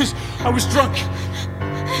was because I was drunk.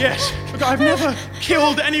 Yes, look, I've never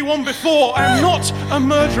killed anyone before. I am not a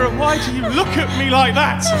murderer. Why do you look at me like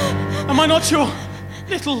that? Am I not your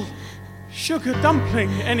little sugar dumpling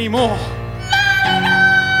anymore?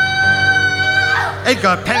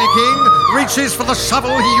 Edgar, panicking, reaches for the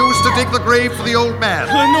shovel he used to dig the grave for the old man.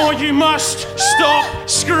 Lenore, you must stop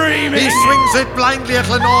screaming! He swings it blindly at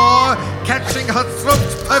Lenore, catching her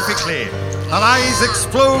throat perfectly. Her eyes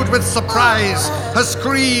explode with surprise. Her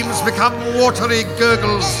screams become watery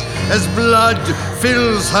gurgles as blood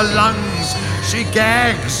fills her lungs. She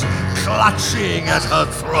gags, clutching at her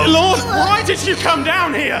throat. Lord, why did you come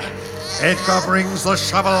down here? Edgar brings the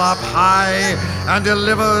shovel up high and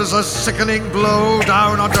delivers a sickening blow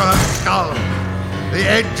down onto her skull. the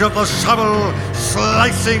edge of the shovel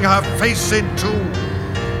slicing her face in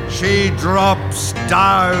two. She drops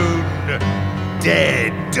down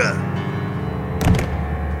dead.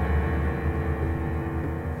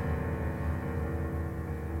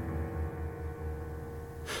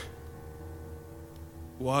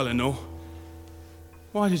 Why, Lenore?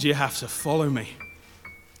 Why did you have to follow me?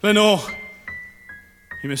 Lenore,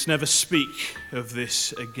 you must never speak of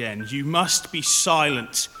this again. You must be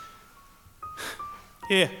silent.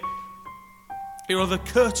 Here are the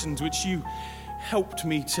curtains which you helped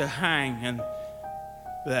me to hang, and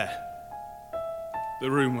there,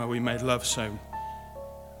 the room where we made love so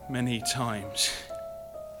many times.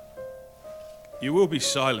 You will be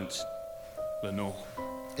silent, Lenore.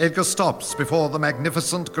 Edgar stops before the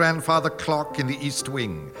magnificent grandfather clock in the east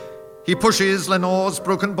wing. He pushes Lenore's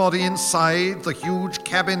broken body inside the huge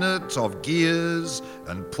cabinet of gears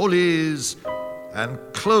and pulleys and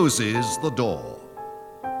closes the door.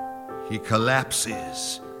 He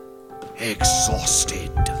collapses,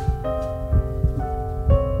 exhausted.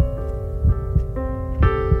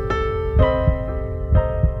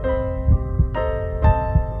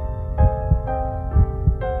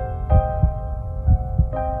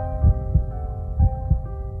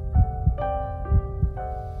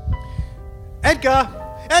 Edgar!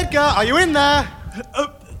 Edgar, are you in there?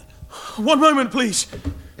 One moment, please.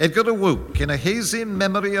 Edgar awoke in a hazy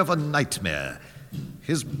memory of a nightmare.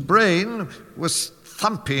 His brain was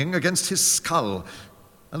thumping against his skull,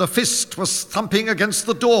 and a fist was thumping against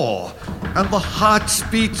the door, and the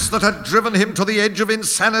heartbeats that had driven him to the edge of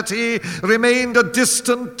insanity remained a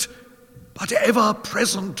distant but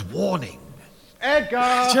ever-present warning.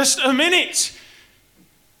 Edgar! Just a minute!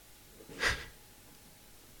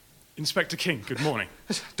 Inspector King, good morning.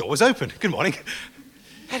 Door was open. Good morning.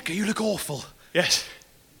 Edgar, you look awful. Yes.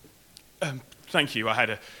 Thank you. I had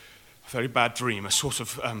a very bad dream, a sort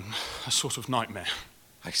of nightmare.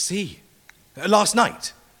 I see. Last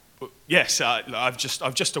night? Yes, I've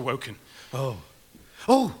just awoken. Oh,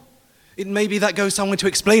 it maybe that goes somewhere to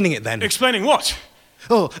explaining it then. Explaining what?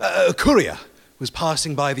 A courier was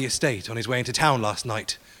passing by the estate on his way into town last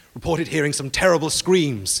night. Reported hearing some terrible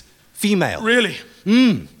screams. Female. Really?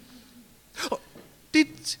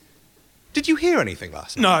 Did you hear anything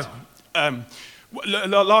last night? No.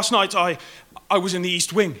 Last night I was in the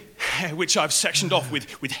East Wing, which I've sectioned off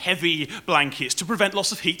with heavy blankets to prevent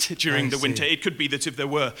loss of heat during the winter. It could be that if there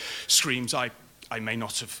were screams, I may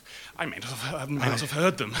not have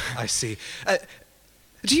heard them. I see.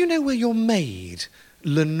 Do you know where your maid,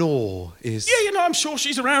 Lenore, is? Yeah, I'm sure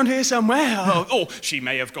she's around here somewhere. Or she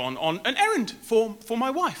may have gone on an errand for my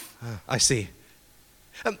wife. I see.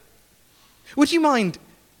 Would you mind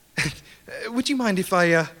if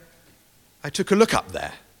I took a look up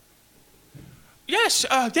there? Yes,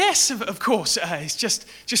 of course. It's just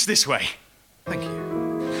this way. Thank you.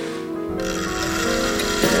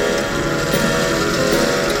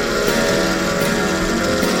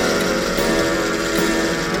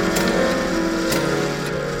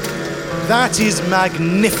 That is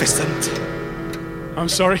magnificent. I'm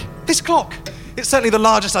sorry? This clock. It's certainly the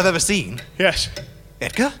largest I've ever seen. Yes.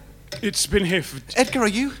 Edgar? It's been here for... Edgar, are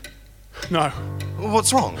you? No.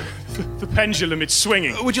 What's wrong? The pendulum, it's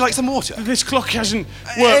swinging. Would you like some water? This clock hasn't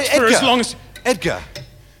worked for as long as... Edgar,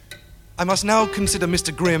 I must now consider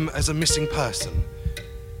Mr. Grimm as a missing person.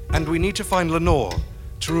 And we need to find Lenore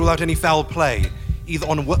to rule out any foul play, either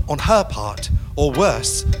on her part or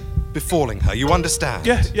worse, befalling her. You understand?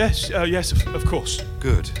 Yes, of course.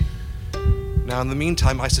 Good. Now, in the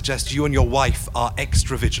meantime, I suggest you and your wife are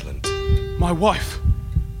extra vigilant. My wife?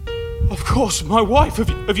 Of course, my wife.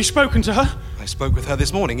 Have you spoken to her? I spoke with her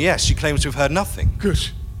this morning, yes. She claims to have heard nothing. Good.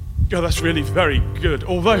 Oh, that's really very good.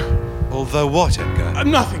 Although what, Edgar?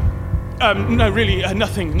 Nothing. No, really,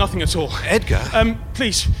 nothing at all. Edgar?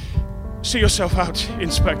 Please, see yourself out,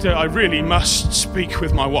 Inspector. I really must speak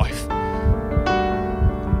with my wife.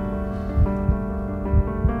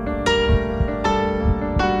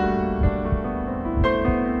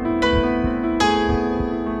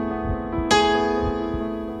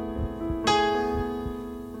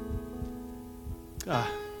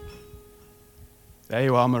 There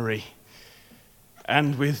you are, Marie.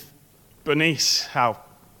 And with Bernice, how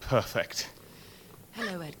perfect.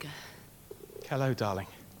 Hello, Edgar. Hello, darling.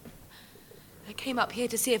 I came up here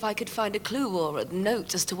to see if I could find a clue or a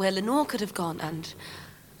note as to where Lenore could have gone, and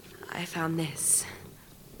I found this.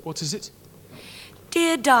 What is it?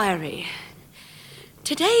 Dear Diary,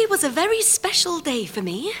 today was a very special day for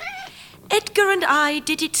me. Edgar and I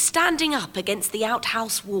did it standing up against the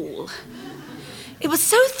outhouse wall. It was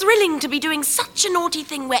so thrilling to be doing such a naughty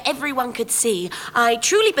thing where everyone could see. I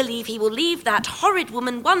truly believe he will leave that horrid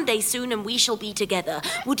woman one day soon and we shall be together.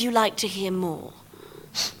 Would you like to hear more?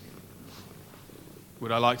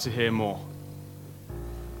 Would I like to hear more?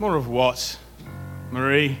 More of what,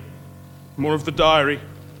 Marie? More of the diary?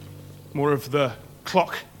 More of the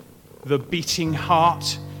clock? The beating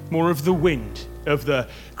heart? More of the wind? Of the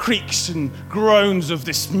creaks and groans of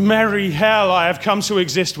this merry hell I have come to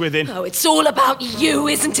exist within? Oh, it's all about you,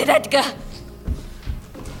 isn't it, Edgar?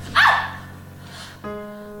 Ah!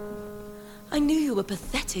 I knew you were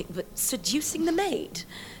pathetic, but seducing the maid.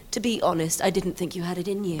 To be honest, I didn't think you had it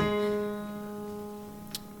in you.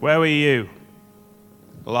 Where were you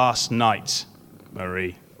last night,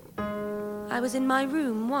 Marie? I was in my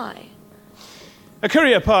room. Why? A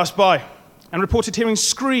courier passed by and reported hearing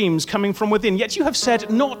screams coming from within, yet you have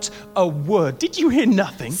said not a word. Did you hear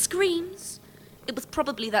nothing? Screams? It was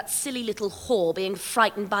probably that silly little whore being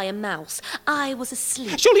frightened by a mouse. I was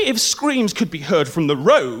asleep. Surely if screams could be heard from the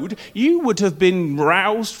road, you would have been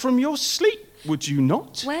roused from your sleep, would you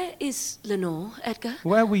not? Where is Lenore, Edgar?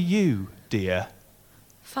 Where were you, dear?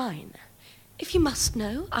 Fine. If you must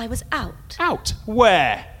know, I was out. Out?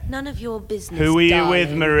 Where? None of your business, Who were you darling.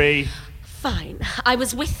 with, Marie? Fine. I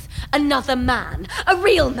was with another man. A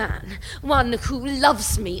real man. One who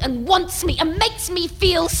loves me and wants me and makes me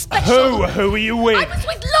feel special. Who were you with? I was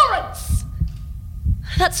with Lawrence!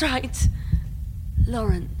 That's right.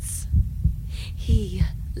 Lawrence. He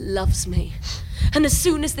loves me. And as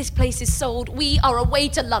soon as this place is sold, we are away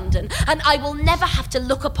to London, and I will never have to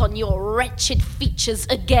look upon your wretched features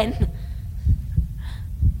again.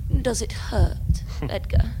 Does it hurt,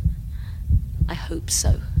 Edgar? I hope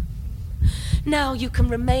so. Now you can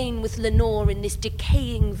remain with Lenore in this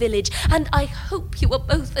decaying village, and I hope you are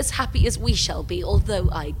both as happy as we shall be, although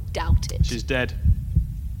I doubt it. She's dead.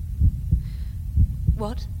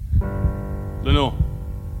 What? Lenore.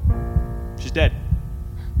 She's dead.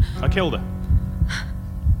 I killed her.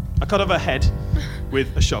 I cut off her head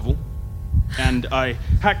with a shovel, and I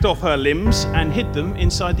hacked off her limbs and hid them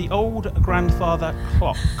inside the old grandfather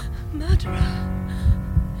clock. Murderer.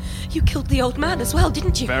 You killed the old man as well,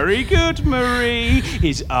 didn't you? Very good, Marie.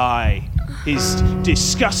 His eye. His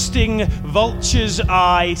disgusting vulture's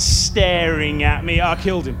eye staring at me. I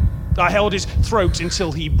killed him. I held his throat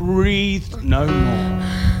until he breathed no more.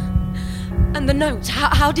 And the note?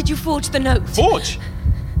 How did you forge the note? Forge?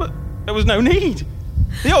 But there was no need.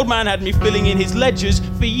 The old man had me filling in his ledgers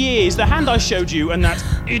for years. The hand I showed you and that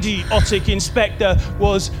idiotic inspector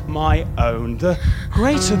was my own. The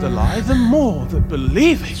greater the lie, the more that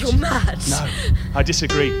believe it. You're mad. No, I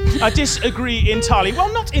disagree. I disagree entirely.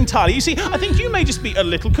 Well, not entirely. You see, I think you may just be a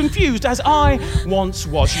little confused, as I once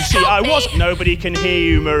was. You see, Help I me. was... Nobody can hear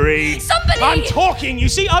you, Marie. Somebody! I'm talking. You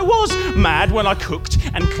see, I was mad when I cooked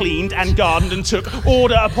and cleaned and gardened and took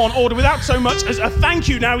order upon order without so much as a thank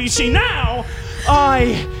you. Now, you see, now...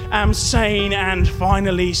 I am sane and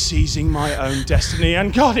finally seizing my own destiny.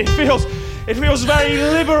 And God, it feels very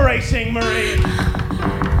liberating, Marie.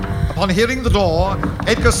 Upon hearing the door,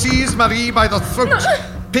 Edgar seized Marie by the throat,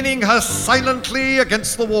 pinning her silently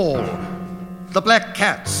against the wall. The black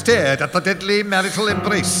cat stared at the deadly marital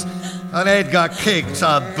embrace, and Edgar kicked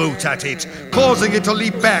a boot at it, causing it to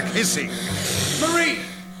leap back, hissing. Marie!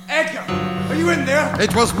 Edgar! Are you in there?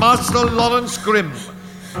 It was Master Lawrence Grimm,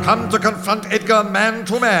 come to confront Edgar man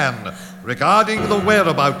to man regarding the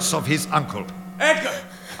whereabouts of his uncle. Edgar!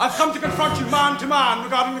 I've come to confront you man to man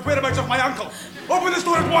regarding the whereabouts of my uncle. Open this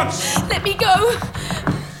door at once! Let me go!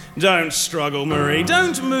 Don't struggle, Marie.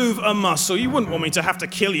 Don't move a muscle. You wouldn't want me to have to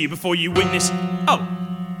kill you before you witness... Oh,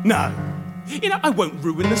 no. You know, I won't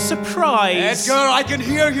ruin the surprise. Edgar, I can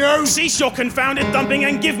hear you! Cease your confounded thumping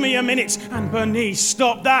and give me a minute. And Bernice,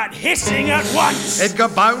 stop that hissing at once. Edgar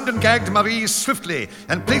bound and gagged Marie swiftly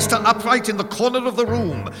and placed her upright in the corner of the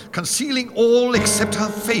room, concealing all except her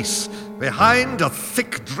face behind a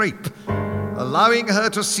thick drape, allowing her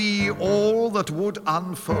to see all that would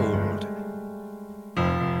unfold.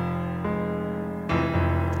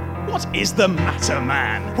 What is the matter,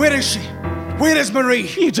 man? Where is she? Where is Marie?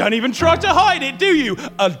 You don't even try to hide it, do you,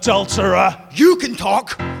 adulterer? You can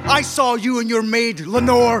talk. I saw you and your maid,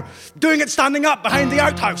 Lenore, doing it standing up behind the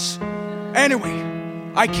outhouse.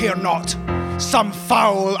 Anyway, I care not. Some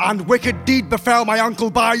foul and wicked deed befell my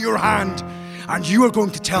uncle by your hand, and you are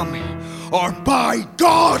going to tell me, or by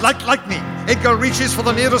God! Like lightning, Edgar reaches for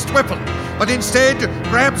the nearest weapon, but instead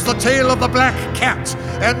grabs the tail of the black cat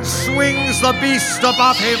and swings the beast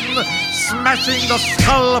above him, smashing the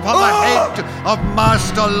skull upon the head of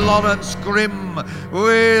Master Lawrence Grimm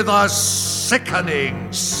with a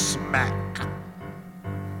sickening smack.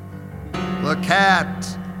 The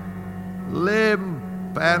cat,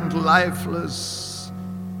 limp and lifeless,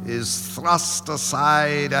 is thrust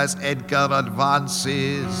aside as Edgar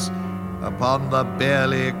advances upon the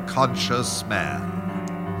barely conscious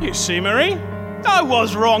man. You see, Marie? I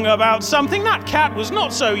was wrong about something. That cat was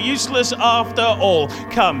not so useless after all.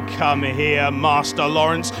 Come here, Master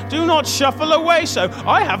Lawrence. Do not shuffle away so.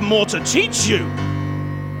 I have more to teach you.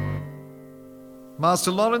 Master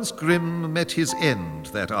Lawrence Grimm met his end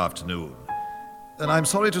that afternoon, and I'm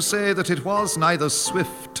sorry to say that it was neither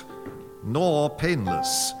swift nor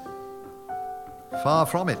painless. Far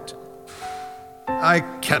from it. I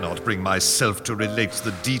cannot bring myself to relate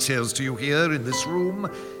the details to you here in this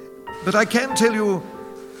room, but I can tell you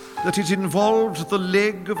that it involved the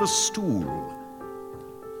leg of a stool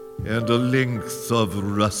and a length of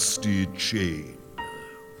rusty chain.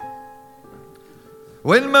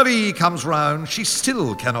 When Marie comes round, she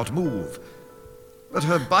still cannot move, but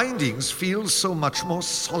her bindings feel so much more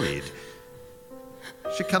solid.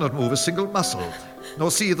 She cannot move a single muscle, nor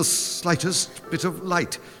see the slightest bit of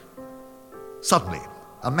light. Suddenly,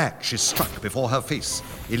 a match is struck before her face,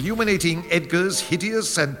 illuminating Edgar's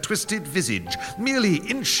hideous and twisted visage, merely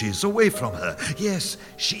inches away from her. Yes,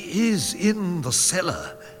 she is in the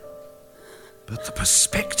cellar. But the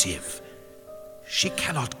perspective, she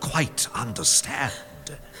cannot quite understand.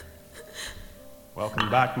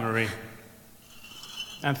 Welcome back, Marie.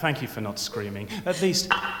 And thank you for not screaming. At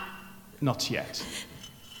least, not yet.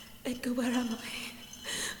 Edgar, where am I?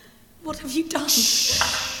 What have you done?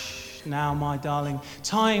 Now, my darling,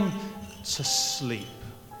 time to sleep.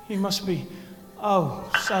 You must be,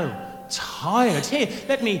 oh, so tired. Here,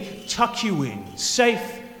 let me tuck you in,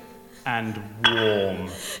 safe and warm.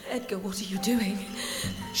 Edgar, what are you doing?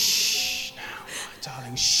 Shh, now, my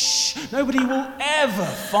darling, shh. Nobody will ever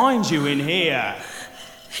find you in here.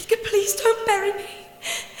 Edgar, please don't bury me.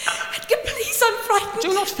 Edgar, please, I'm frightened.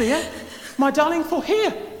 Do not fear, my darling, for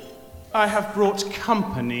here I have brought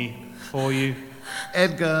company for you.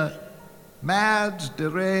 Edgar, mad,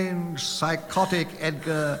 deranged, psychotic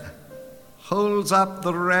Edgar, holds up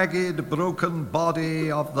the ragged, broken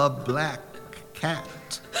body of the black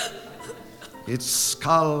cat. Its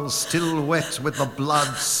skull still wet with the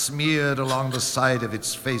blood smeared along the side of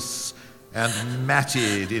its face and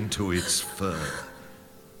matted into its fur.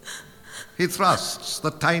 He thrusts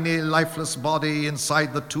the tiny, lifeless body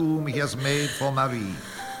inside the tomb he has made for Marie.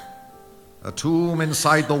 A tomb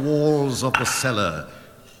inside the walls of the cellar,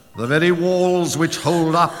 the very walls which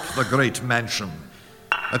hold up the great mansion.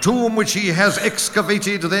 A tomb which he has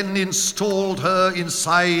excavated, then installed her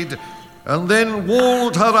inside, and then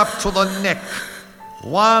walled her up to the neck,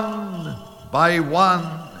 one by one.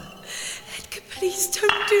 Edgar, please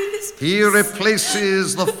don't do this. Please. He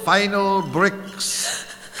replaces the final bricks,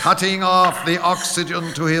 cutting off the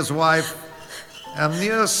oxygen to his wife, and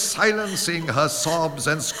near silencing her sobs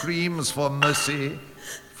and screams for mercy,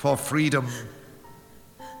 for freedom.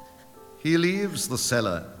 He leaves the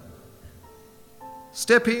cellar,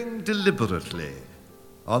 stepping deliberately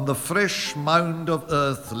on the fresh mound of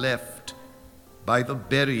earth left by the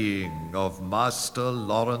burying of Master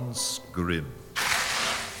Lawrence Grimm.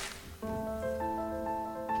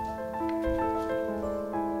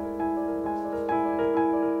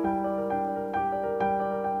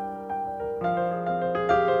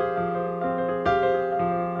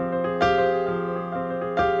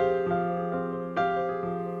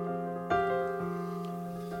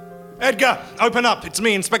 Edgar, open up. It's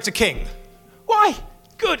me, Inspector King. Why,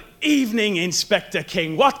 good evening, Inspector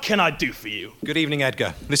King. What can I do for you? Good evening,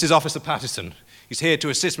 Edgar. This is Officer Patterson. He's here to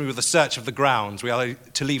assist me with the search of the grounds. We are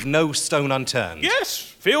to leave no stone unturned. Yes,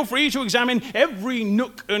 feel free to examine every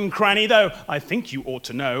nook and cranny, though I think you ought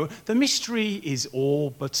to know the mystery is all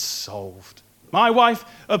but solved. My wife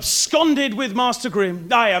absconded with Master Grimm.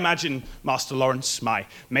 I imagine Master Lawrence, my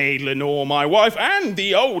maid Lenore, my wife, and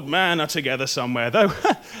the old man are together somewhere, though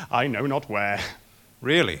I know not where.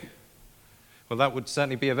 Really? Well, that would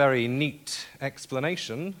certainly be a very neat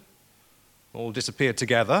explanation. All disappeared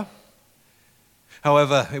together.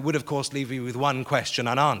 However, it would, of course, leave you with one question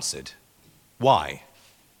unanswered. Why?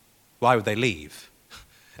 Why would they leave?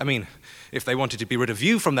 I mean, if they wanted to be rid of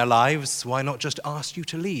you from their lives, why not just ask you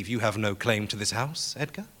to leave? You have no claim to this house,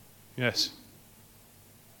 Edgar. Yes.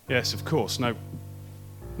 Yes, of course. No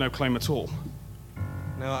claim at all.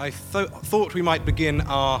 Now, I thought we might begin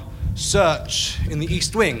our search in the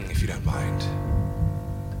East Wing, if you don't mind.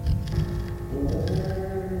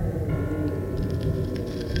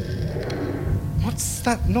 What's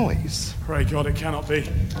that noise? Pray God it cannot be.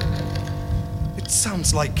 It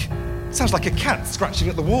sounds like a cat scratching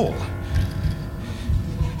at the wall.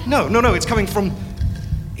 No, it's coming from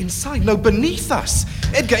inside. No, beneath us.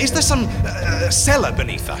 Edgar, is there some cellar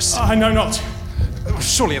beneath us? I know not.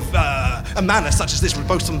 Surely a manor such as this would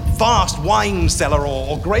boast some vast wine cellar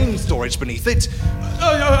or grain storage beneath it.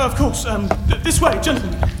 Of course. This way,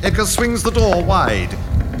 gentlemen. Edgar swings the door wide,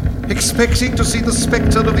 expecting to see the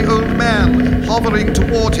spectre of the old man hovering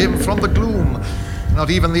toward him from the gloom. Not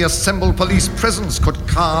even the assembled police presence could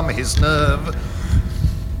calm his nerve.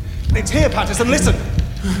 It's here, Patterson, listen.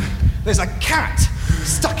 There's a cat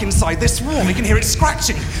stuck inside this wall. We can hear it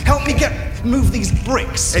scratching. Help me move these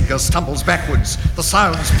bricks. Edgar stumbles backwards, the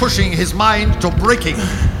sounds pushing his mind to breaking.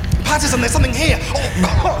 Patterson, there's something here.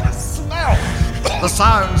 Oh, the smell. The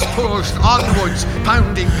sounds pushed onwards,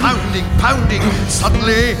 pounding, pounding, pounding.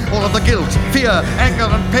 Suddenly, all of the guilt, fear, anger,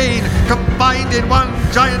 and pain combined in one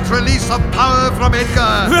giant release of power from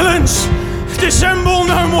Edgar. Villains, dissemble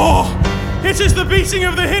no more. It is the beating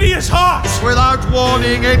of the hideous heart. Without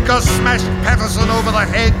warning, Edgar smashed Patterson over the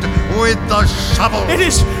head with the shovel. It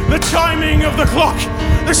is the chiming of the clock,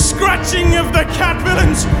 the scratching of the cat.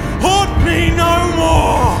 Villains, haunt me no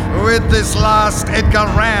more. With this last, Edgar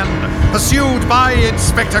ran, pursued by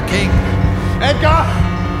Inspector King.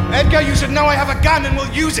 Edgar, you should know I have a gun and will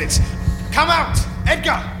use it. Come out,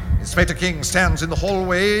 Edgar. Inspector King stands in the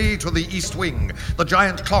hallway to the east wing, the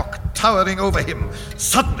giant clock towering over him.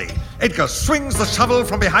 Suddenly, Edgar swings the shovel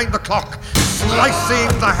from behind the clock,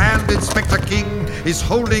 slicing the hand Inspector King is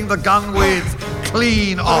holding the gun with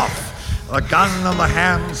clean off. The gun and the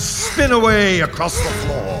hand spin away across the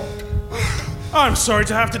floor. I'm sorry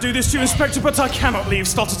to have to do this to you, Inspector, but I cannot leave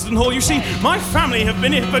Stotterton Hall. You see, my family have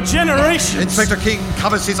been here for generations. Inspector King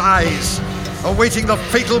covers his eyes, awaiting the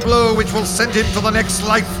fatal blow which will send him to the next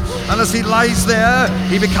life. And as he lies there,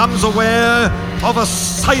 he becomes aware of a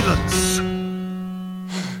silence.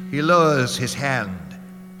 He lowers his hand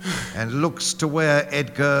and looks to where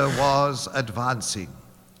Edgar was advancing.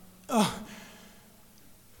 Oh,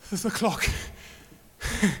 the clock.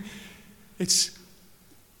 It's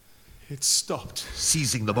stopped.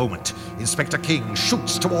 Seizing the moment, Inspector King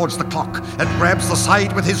shoots towards the clock and grabs the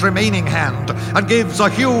side with his remaining hand and gives a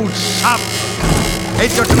huge shove.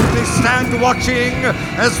 Edgar can only stand watching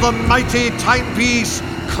as the mighty timepiece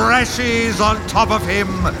crashes on top of him,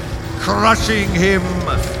 crushing him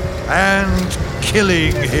and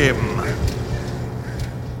killing him.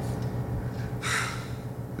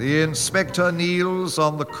 The inspector kneels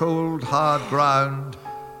on the cold, hard ground.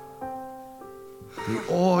 The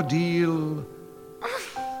ordeal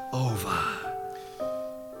over.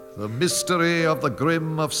 The mystery of the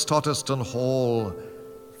Grim of Stotterston Hall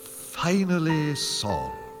finally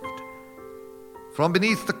solved. From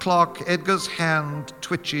beneath the clock, Edgar's hand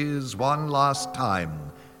twitches one last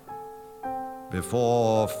time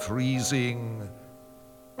before freezing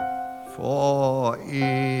for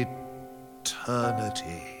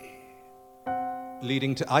eternity.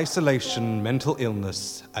 Leading to isolation, mental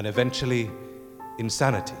illness, and eventually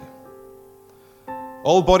insanity.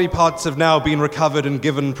 All body parts have now been recovered and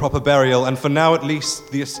given proper burial, and for now at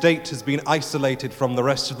least, the estate has been isolated from the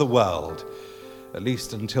rest of the world, at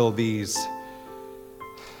least until these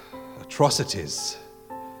atrocities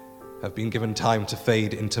have been given time to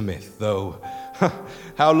fade into myth, though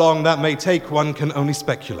how long that may take, one can only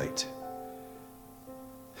speculate.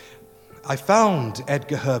 I found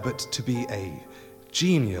Edgar Herbert to be a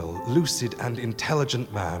genial, lucid, and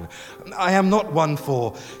intelligent man. I am not one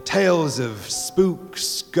for tales of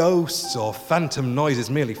spooks, ghosts, or phantom noises,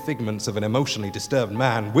 merely figments of an emotionally disturbed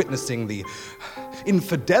man witnessing the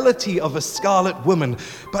infidelity of a scarlet woman,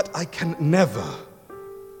 but I can never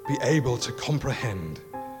be able to comprehend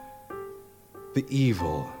the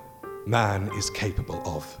evil man is capable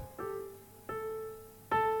of.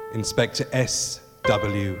 Inspector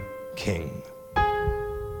S.W. King.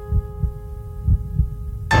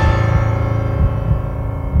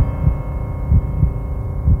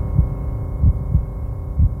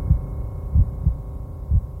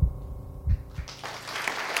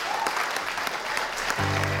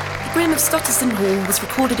 The Grim of Stotterston Hall was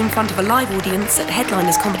recorded in front of a live audience at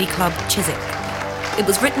Headliners Comedy Club, Chiswick. It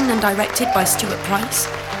was written and directed by Stuart Price,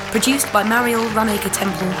 produced by Mariel Runacre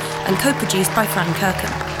Temple, and co-produced by Fran Kirkham.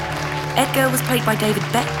 Edgar was played by David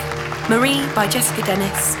Beck, Marie by Jessica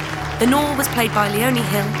Dennis, Lenore was played by Leonie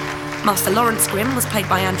Hill, Master Lawrence Grimm was played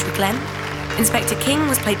by Andrew Glenn, Inspector King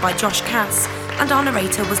was played by Josh Cass, and our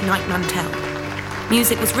narrator was Knight Mantell.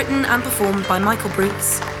 Music was written and performed by Michael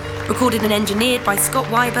Bruce, recorded and engineered by Scott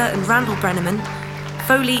Weiber and Randall Brenneman,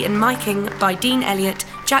 Foley and miking by Dean Elliott,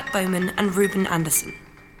 Jack Bowman and Ruben Anderson.